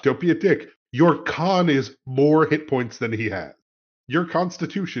 Josh, don't be a dick. Your con is more hit points than he has. Your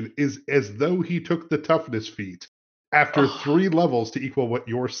constitution is as though he took the toughness feat after 3 levels to equal what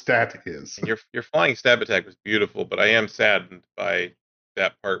your stat is. And your flying stab attack was beautiful, but I am saddened by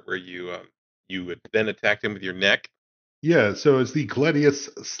that part where you then attacked him with your neck. Yeah, so as the gladius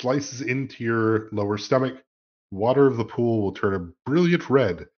slices into your lower stomach, water of the pool will turn a brilliant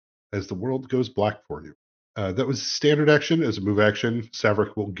red as the world goes black for you. That was standard action. As a move action,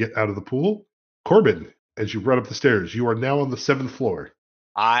 Savrik will get out of the pool. Corbin, as you run up the stairs, you are now on the 7th floor.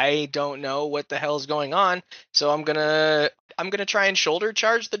 I don't know what the hell's going on, so I'm gonna try and shoulder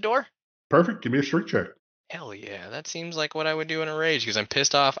charge the door. Perfect. Give me a strength check. Hell yeah, that seems like what I would do in a rage because I'm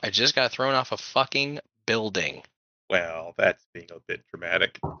pissed off. I just got thrown off a fucking building. Well, that's being a bit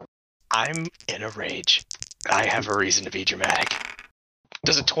dramatic. I'm in a rage. I have a reason to be dramatic.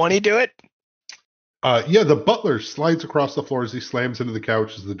 Does a 20 do it? Yeah, the butler slides across the floor as he slams into the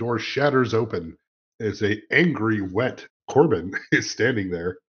couch as the door shatters open. As a angry, wet Corbin is standing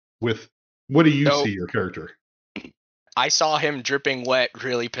there with, what do you So- see your character? I saw him dripping wet,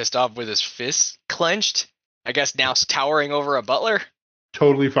 really pissed off with his fists clenched. I guess now towering over a butler.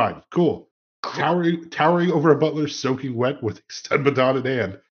 Totally fine. Cool. Cool. Towering over a butler soaking wet with a stun baton in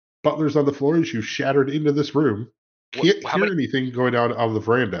hand. Butler's on the floor as you shattered into this room. Can't How hear many- anything going on the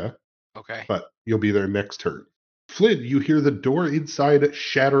veranda, Okay. but you'll be there next turn. Flynn, you hear the door inside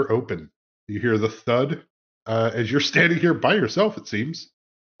shatter open. You hear the thud as you're standing here by yourself, it seems,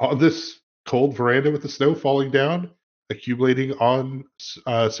 on this cold veranda with the snow falling down, accumulating on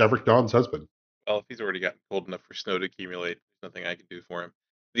Savrik Dawn's husband. Well, if he's already gotten cold enough for snow to accumulate, there's nothing I can do for him.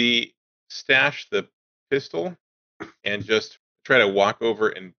 Stash the pistol and just try to walk over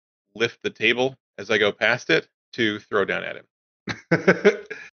and lift the table as I go past it to throw down at him.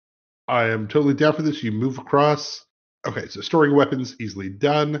 I am totally down for this. You move across. Okay, so storing weapons, easily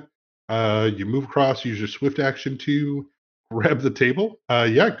done. You move across, use your swift action to grab the table.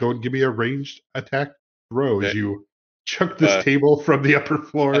 Yeah, go and give me a ranged attack throw as Okay. you chuck this table from the upper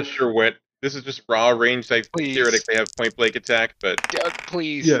floor. Not sure what. This is just raw range. I Please. theoretically have point blank attack, but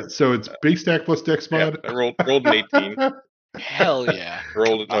Please. Yeah, so it's base stack plus dex yeah, mod. I rolled an 18. Hell yeah.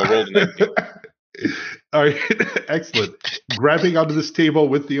 rolled a 19. All right, excellent. Grabbing onto this table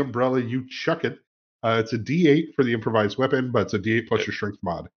with the umbrella, you chuck it. It's a D8 for the improvised weapon, but it's a D8 plus your strength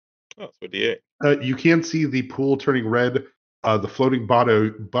mod. Oh, so D8. You can see the pool turning red, the floating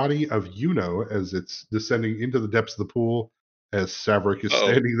body of Yuno as it's descending into the depths of the pool, as Savrik is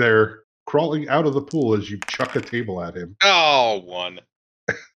standing there, crawling out of the pool as you chuck a table at him. Oh,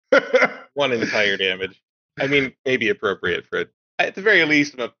 one entire damage. I mean, maybe appropriate for it. At the very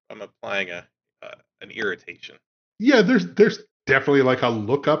least, I'm applying an irritation. Yeah, there's definitely like a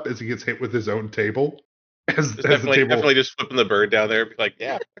look up as he gets hit with his own table. As the table, Definitely just flipping the bird down there, be like,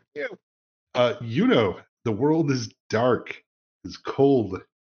 yeah, fuck you. Yuno, the world is dark, is cold.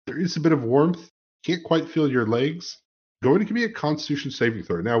 There is a bit of warmth. Can't quite feel your legs. Going to give me a Constitution saving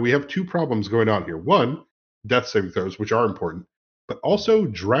throw. Now we have 2 problems going on here. One, death saving throws, which are important, but also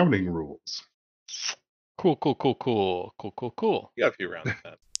drowning rules. Cool. You got a few rounds of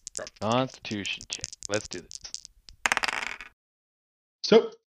that. Constitution check. Let's do this. So,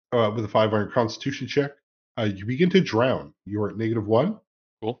 with a 5 on your Constitution check, you begin to drown. You are at -1.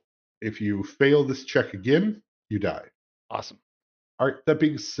 Cool. If you fail this check again, you die. Awesome. All right, that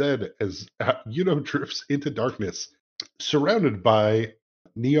being said, as Yuno drifts into darkness, surrounded by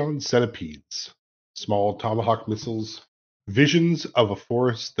neon centipedes, small tomahawk missiles, visions of a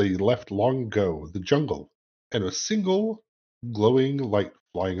forest they left long ago, the jungle, and a single glowing light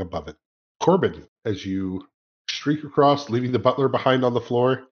flying above it. Corbin, as you streak across, leaving the butler behind on the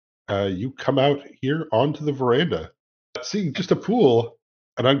floor, you come out here onto the veranda, seeing just a pool,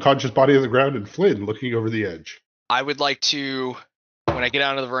 an unconscious body on the ground, and Flynn looking over the edge. I would like to, when I get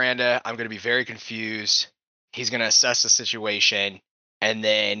out of the veranda, I'm going to be very confused. He's going to assess the situation, and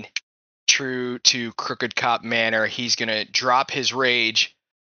then, true to Crooked Cop manner, he's going to drop his rage,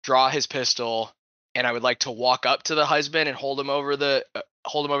 draw his pistol, and I would like to walk up to the husband and hold him over the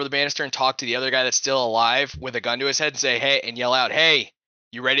hold him over the banister and talk to the other guy that's still alive with a gun to his head and say, hey, and yell out, hey,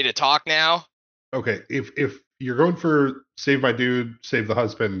 you ready to talk now? Okay, if you're going for save my dude, save the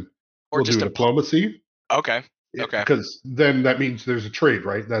husband, Or we'll just do diplomacy. Okay. Okay. Because then that means there's a trade,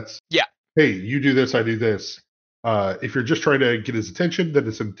 right? That's Yeah. hey, you do this, I do this. If you're just trying to get his attention, then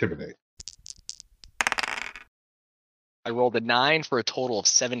it's intimidate. I rolled a 9 for a total of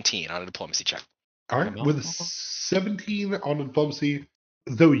 17 on a diplomacy check. All right, with a 17 on diplomacy,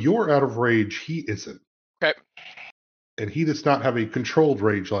 though you're out of rage, he isn't. Okay. And he does not have a controlled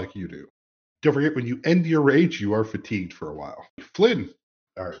rage like you do. Don't forget, when you end your rage, you are fatigued for a while. Flynn.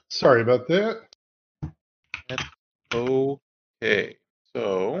 All right, sorry about that. Okay,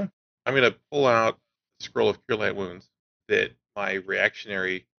 so I'm going to pull out the scroll of Cure Light Wounds that my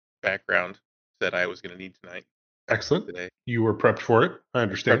reactionary background said I was going to need tonight. Excellent. Today. You were prepped for it. I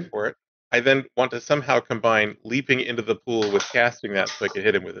understand. Prepped for it. I then want to somehow combine leaping into the pool with casting that so I can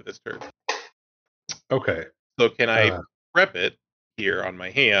hit him with it this turn. Okay. So can I prep it here on my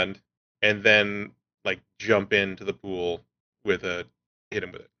hand and then like jump into the pool with a hit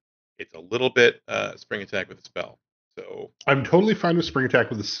him with it? It's a little bit spring attack with a spell. So I'm totally fine with spring attack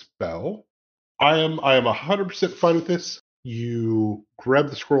with a spell. I am 100% fine with this. You grab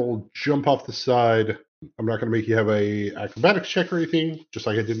the scroll, jump off the side. I'm not going to make you have a acrobatics check or anything, just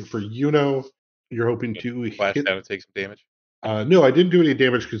like I didn't for Yuno. You're hoping to flash hit. down and take some damage. No, I didn't do any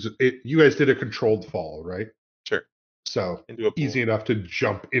damage because you guys did a controlled fall, right? Sure. So into a pool. Easy enough to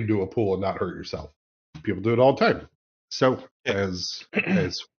jump into a pool and not hurt yourself. People do it all the time. So as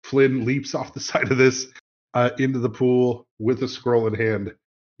Flynn leaps off the side of this into the pool with a scroll in hand,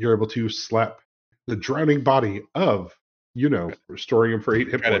 you're able to slap the drowning body of, restoring him for 8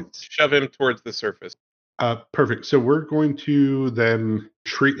 hit points. Shove him towards the surface. Perfect. So we're going to then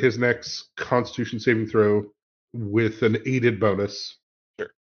treat his next Constitution saving throw with an aided bonus. Sure.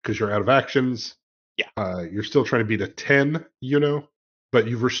 Because you're out of actions. Yeah. You're still trying to beat a 10, but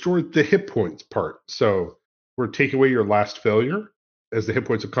you've restored the hit points part. So we're taking away your last failure as the hit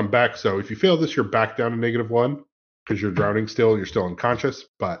points have come back. So if you fail this, you're back down to -1 because you're drowning still. You're still unconscious,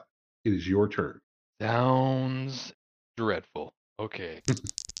 but it is your turn. Sounds dreadful. Okay.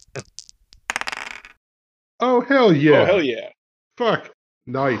 Oh, hell yeah. Oh, hell yeah. Fuck.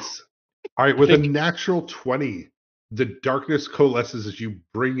 Nice. All right, with a natural 20, the darkness coalesces as you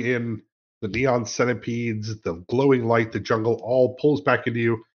bring in the neon centipedes, the glowing light, the jungle all pulls back into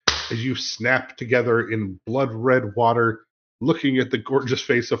you as you snap together in blood red water, looking at the gorgeous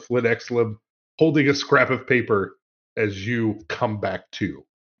face of Flynn Exlim, holding a scrap of paper as you come back to.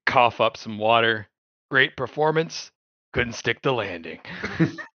 Cough up some water. Great performance. Couldn't stick the landing.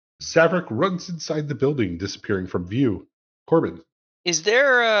 Saverick runs inside the building, disappearing from view. Corbin. Is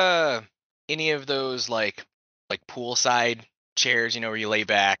there any of those like poolside chairs, where you lay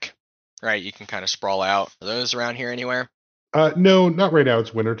back, right? You can kind of sprawl out. Are those around here anywhere? No, not right now.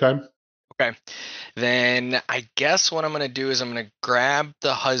 It's wintertime. Okay. Then I guess what I'm going to do is I'm going to grab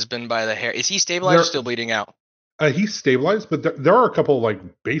the husband by the hair. Is he stabilized or still bleeding out? He's stabilized, but there are a couple like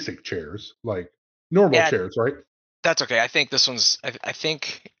basic chairs, like normal chairs, right? That's okay. I think this one's. I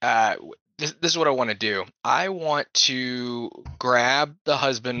think this is what I want to do. I want to grab the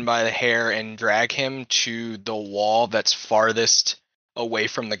husband by the hair and drag him to the wall that's farthest away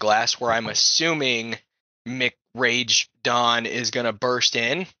from the glass, where I'm assuming McRage Don is gonna burst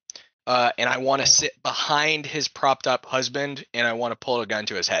in. And I want to sit behind his propped up husband, and I want to pull a gun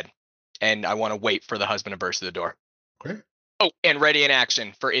to his head, and I want to wait for the husband to burst through the door. Okay. Oh, and ready in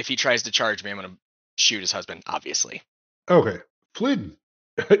action for if he tries to charge me, I'm going to shoot his husband, obviously. Okay. Flynn,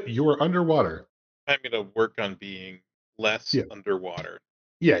 you are underwater. I'm going to work on being less underwater.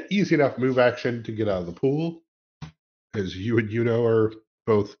 Yeah, easy enough move action to get out of the pool, as you and Yuno are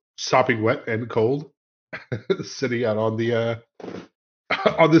both sopping wet and cold, sitting out on the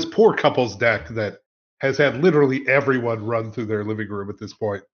on this poor couple's deck that has had literally everyone run through their living room at this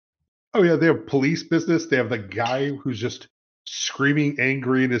point. Oh yeah, they have police business. They have the guy who's just screaming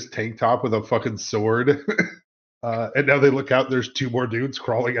angry in his tank top with a fucking sword. And now they look out, there's 2 more dudes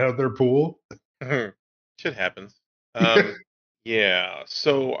crawling out of their pool. Shit happens. Yeah,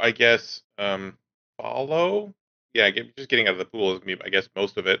 so I guess follow? Yeah, just getting out of the pool is going to be, I guess,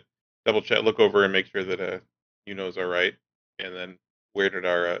 most of it. Double check, look over and make sure that Yuno's all right. And then where did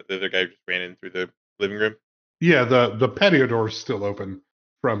the other guy just ran in through the living room? Yeah, the patio door is still open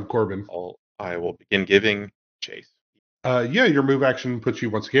from Corbin. I will begin giving chase. Yeah, your move action puts you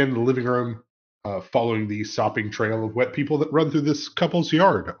once again in the living room, following the sopping trail of wet people that run through this couple's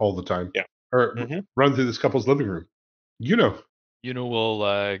yard all the time. Yeah. Or run through this couple's living room. Yuno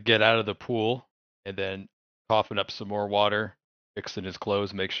will get out of the pool and then coughing up some more water. fixing his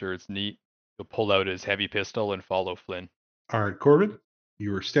clothes, make sure it's neat. He'll pull out his heavy pistol and follow Flynn. All right, Corbin,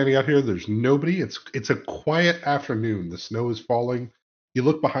 you are standing out here. There's nobody. It's a quiet afternoon. The snow is falling. You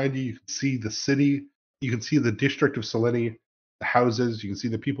look behind you. You can see the city. You can see the district of Selene, the houses. You can see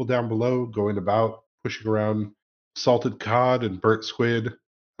the people down below going about, pushing around salted cod and burnt squid.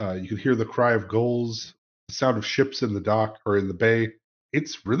 You can hear the cry of gulls, the sound of ships in the dock or in the bay.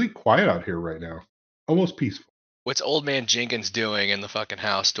 It's really quiet out here right now. Almost peaceful. What's old man Jenkins doing in the fucking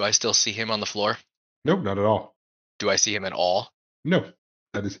house? Do I still see him on the floor? Nope, not at all. Do I see him at all? No,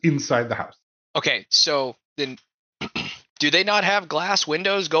 that is inside the house. Okay, so then do they not have glass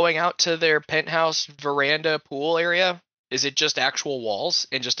windows going out to their penthouse veranda pool area? Is it just actual walls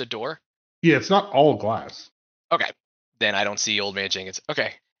and just a door? Yeah, it's not all glass. Okay, then I don't see old man Jenkins.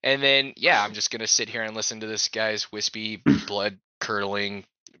 Okay, and then yeah, I'm just gonna sit here and listen to this guy's wispy, blood curdling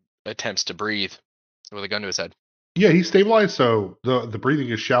attempts to breathe with a gun to his head. Yeah, he's stabilized, so the breathing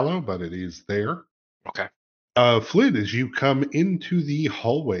is shallow, but it is there. Okay. Flynn, as you come into the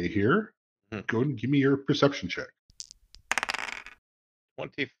hallway here, Hmm. go and give me your perception check.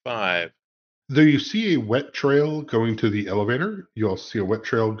 25. Though you see a wet trail going to the elevator, you also see a wet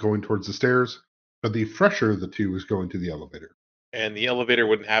trail going towards the stairs, but the fresher of the two is going to the elevator. And the elevator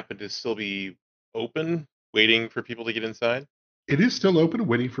wouldn't happen to still be open, waiting for people to get inside? It is still open,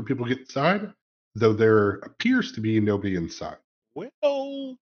 waiting for people to get inside, though there appears to be nobody inside. Well,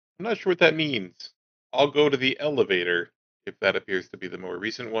 I'm not sure what that means. I'll go to the elevator if that appears to be the more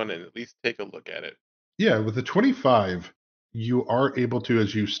recent one and at least take a look at it. Yeah, with the 25, you are able to,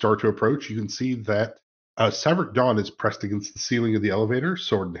 as you start to approach, you can see that Saverick Dawn is pressed against the ceiling of the elevator,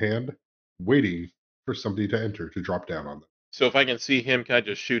 sword in hand, waiting for somebody to enter to drop down on them. So if I can see him, can I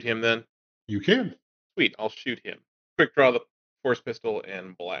just shoot him then? You can. Sweet, I'll shoot him. Quick draw the force pistol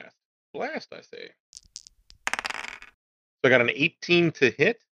and blast. Blast, I say. So I got an 18 to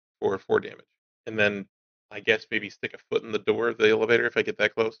hit for 4 damage. And then I guess maybe stick a foot in the door of the elevator if I get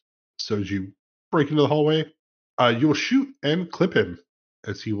that close. So as you break into the hallway, you will shoot and clip him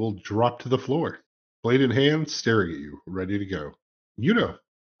as he will drop to the floor, blade in hand, staring at you, ready to go. You know.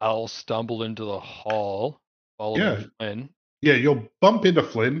 I'll stumble into the hall, following Yeah. Flynn. Yeah, you'll bump into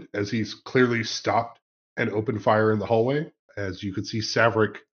Flynn as he's clearly stopped and opened fire in the hallway. As you can see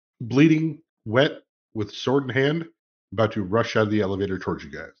Saverick bleeding, wet, with sword in hand, about to rush out of the elevator towards you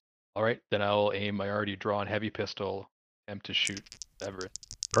guys. All right, then I'll aim my already drawn heavy pistol, attempt to shoot Everett.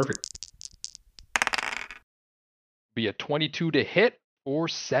 Perfect. Be a 22 to hit for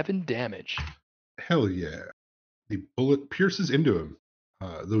 7 damage. Hell yeah. The bullet pierces into him.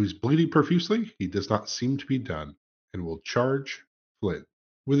 Though he's bleeding profusely, he does not seem to be done and will charge Flynn.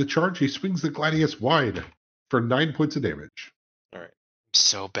 With a charge, he swings the Gladius wide for 9 points of damage. All right.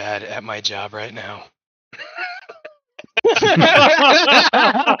 So bad at my job right now.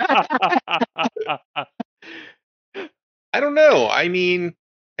 I don't know. I mean,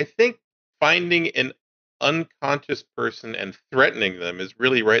 I think finding an unconscious person and threatening them is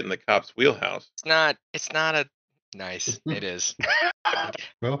really right in the cop's wheelhouse. It's not a nice. It is.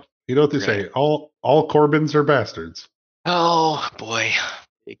 Well, you know what they say. All Corbins are bastards. Oh boy.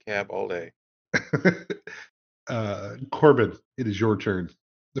 A cab all day. Corbin, it is your turn.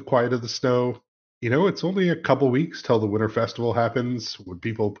 The quiet of the snow. You know, it's only a couple weeks till the Winter Festival happens, when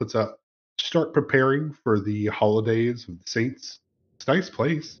people start preparing for the holidays of the Saints. It's a nice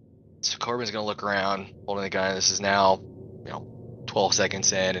place. So Corbin's gonna look around, holding the gun. This is now, 12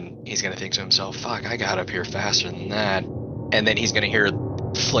 seconds in, and he's gonna think to himself, "Fuck, I got up here faster than that." And then he's gonna hear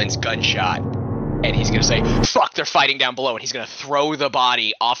Flynn's gunshot, and he's gonna say, "Fuck, they're fighting down below," and he's gonna throw the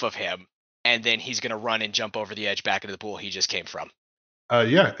body off of him, and then he's gonna run and jump over the edge back into the pool he just came from.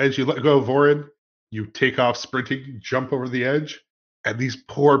 Yeah, as you let go of Vorin, you take off sprinting, jump over the edge, and these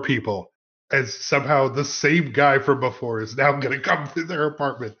poor people, as somehow the same guy from before is now going to come to their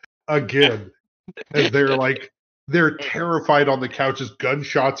apartment again. And they're terrified on the couches.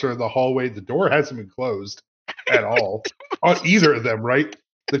 Gunshots are in the hallway. The door hasn't been closed at all on either of them, right?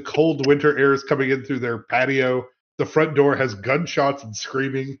 The cold winter air is coming in through their patio. The front door has gunshots and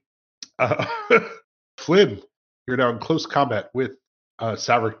screaming. Flynn, you're now in close combat with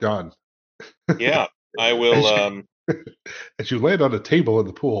Saverick Dawn. Yeah, I will. As you land on a table in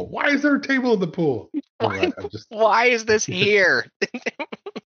the pool. Why is there a table in the pool? Why is this here?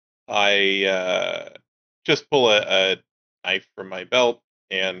 I just pull a knife from my belt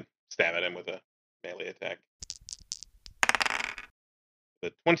and stab at him with a melee attack.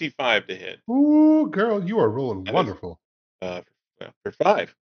 The 25 to hit. Ooh, girl, you are rolling wonderful. For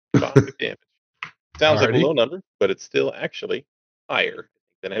 5 damage. Sounds like a Alrighty. low number, but it's still actually higher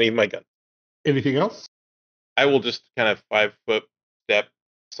than any of my guns. Anything else? I will just kind of 5-foot step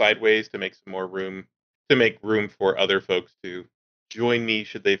sideways to make some more room, to make room for other folks to join me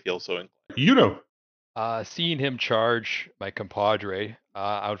should they feel so inclined. Seeing him charge my compadre,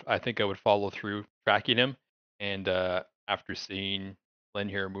 I think I would follow through tracking him, and after seeing Flynn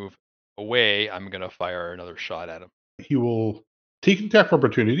here move away, I'm gonna fire another shot at him. He will take an attack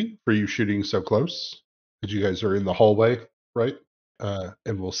opportunity for you shooting so close, because you guys are in the hallway, right?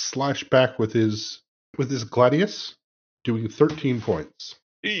 And will slash back with his gladius, doing 13 points.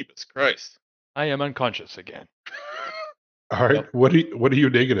 Jesus Christ. I am unconscious again. All right. Yep. What are you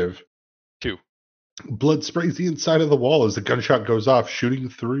negative? 2. Blood sprays the inside of the wall as the gunshot goes off, shooting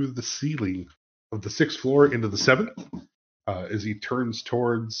through the ceiling of the 6th floor into the 7th. As he turns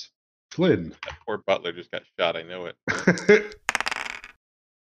towards Flynn. That poor butler just got shot. I know it.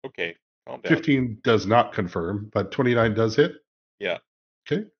 Okay, calm down. 15 does not confirm, but 29 does hit. Yeah.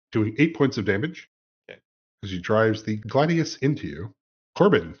 Okay, doing 8 points of damage. Okay. As he drives the gladius into you.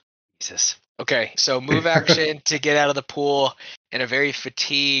 Corbin. Jesus. Okay, so move action to get out of the pool, and a very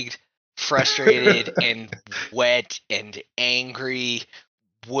fatigued, frustrated, and wet and angry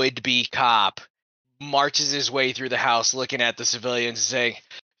would-be cop marches his way through the house looking at the civilians and saying,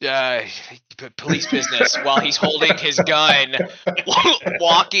 police business, while he's holding his gun,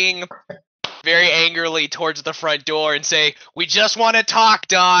 walking very angrily towards the front door and saying, "We just want to talk,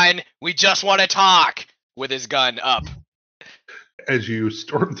 Don. We just want to talk," with his gun up. As you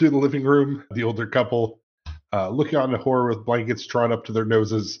storm through the living room, the older couple looking on in horror with blankets drawn up to their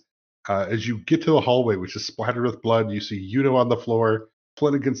noses. As you get to the hallway, which is splattered with blood, you see Yuno on the floor,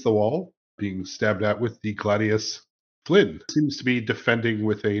 Flynn against the wall, being stabbed at with the gladius. Flynn seems to be defending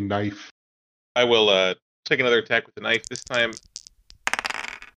with a knife. I will take another attack with the knife. This time,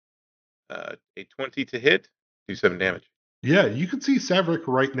 a 20 to hit, do 7 damage. Yeah, you can see Savrik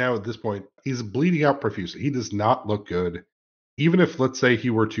right now at this point. He's bleeding out profusely. He does not look good. Even if, let's say, he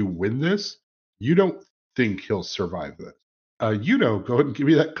were to win this, you don't think he'll survive this. Yuno, go ahead and give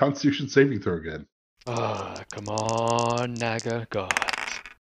me that Constitution saving throw again. Come on, Naga gods.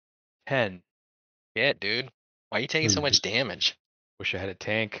 10. Yeah, dude. Why are you taking so much damage? Wish I had a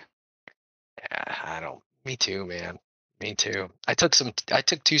tank. Yeah, I don't. Me too, man. Me too. I took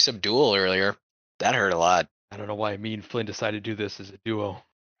 2 subdual earlier. That hurt a lot. I don't know why me and Flynn decided to do this as a duo.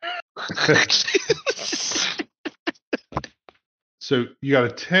 So you got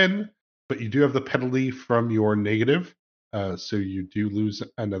a 10, but you do have the penalty from your negative, so you do lose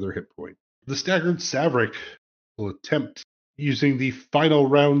another hit point. The staggered Savrik will attempt, using the final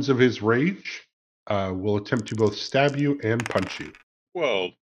rounds of his rage, will attempt to both stab you and punch you. Whoa.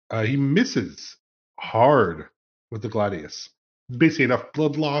 He misses hard with the gladius. Basically enough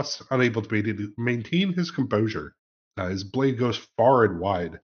blood loss, unable to maintain his composure. His blade goes far and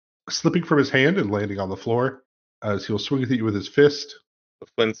wide, slipping from his hand and landing on the floor as he'll swing at you with his fist.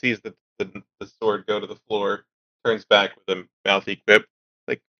 Flynn sees the sword go to the floor, turns back with a mouthy quip,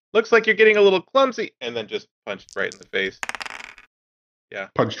 like, "Looks like you're getting a little clumsy," and then just punched right in the face. Yeah.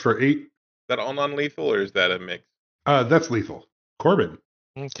 Punched for 8. Is that all non-lethal, or is that a mix? That's lethal. Corbin.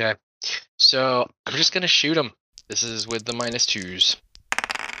 Okay. So I'm just going to shoot him. This is with the -2s.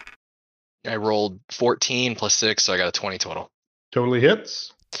 I rolled 14 plus 6, so I got a 20 total. Totally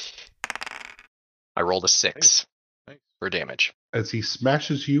hits. I rolled a 6 Nice. for damage. As he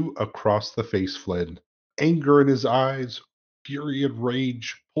smashes you across the face, Flynn. Anger in his eyes, fury and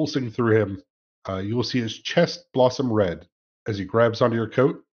rage pulsing through him. You will see his chest blossom red as he grabs onto your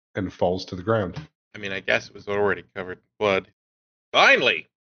coat and falls to the ground. I mean, I guess it was already covered in blood. Finally!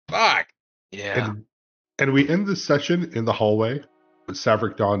 Fuck! Yeah. And we end this session in the hallway with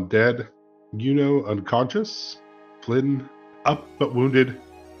Savrik Dawn dead, Yuno unconscious, Flynn up but wounded,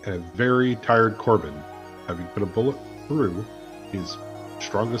 and a very tired Corbin having put a bullet through his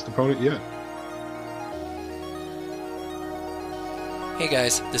strongest opponent yet. Hey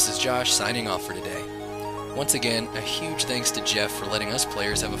guys, this is Josh signing off for today. Once again, a huge thanks to Jeff for letting us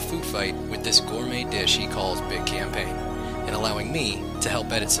players have a food fight with this gourmet dish he calls Big Campaign, and allowing me to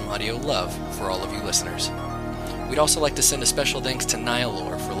help edit some audio love for all of you listeners. We'd also like to send a special thanks to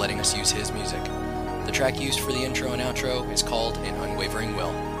Nihilore for letting us use his music. The track used for the intro and outro is called An Unwavering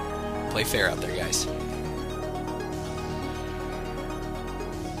Will. Play fair out there, guys.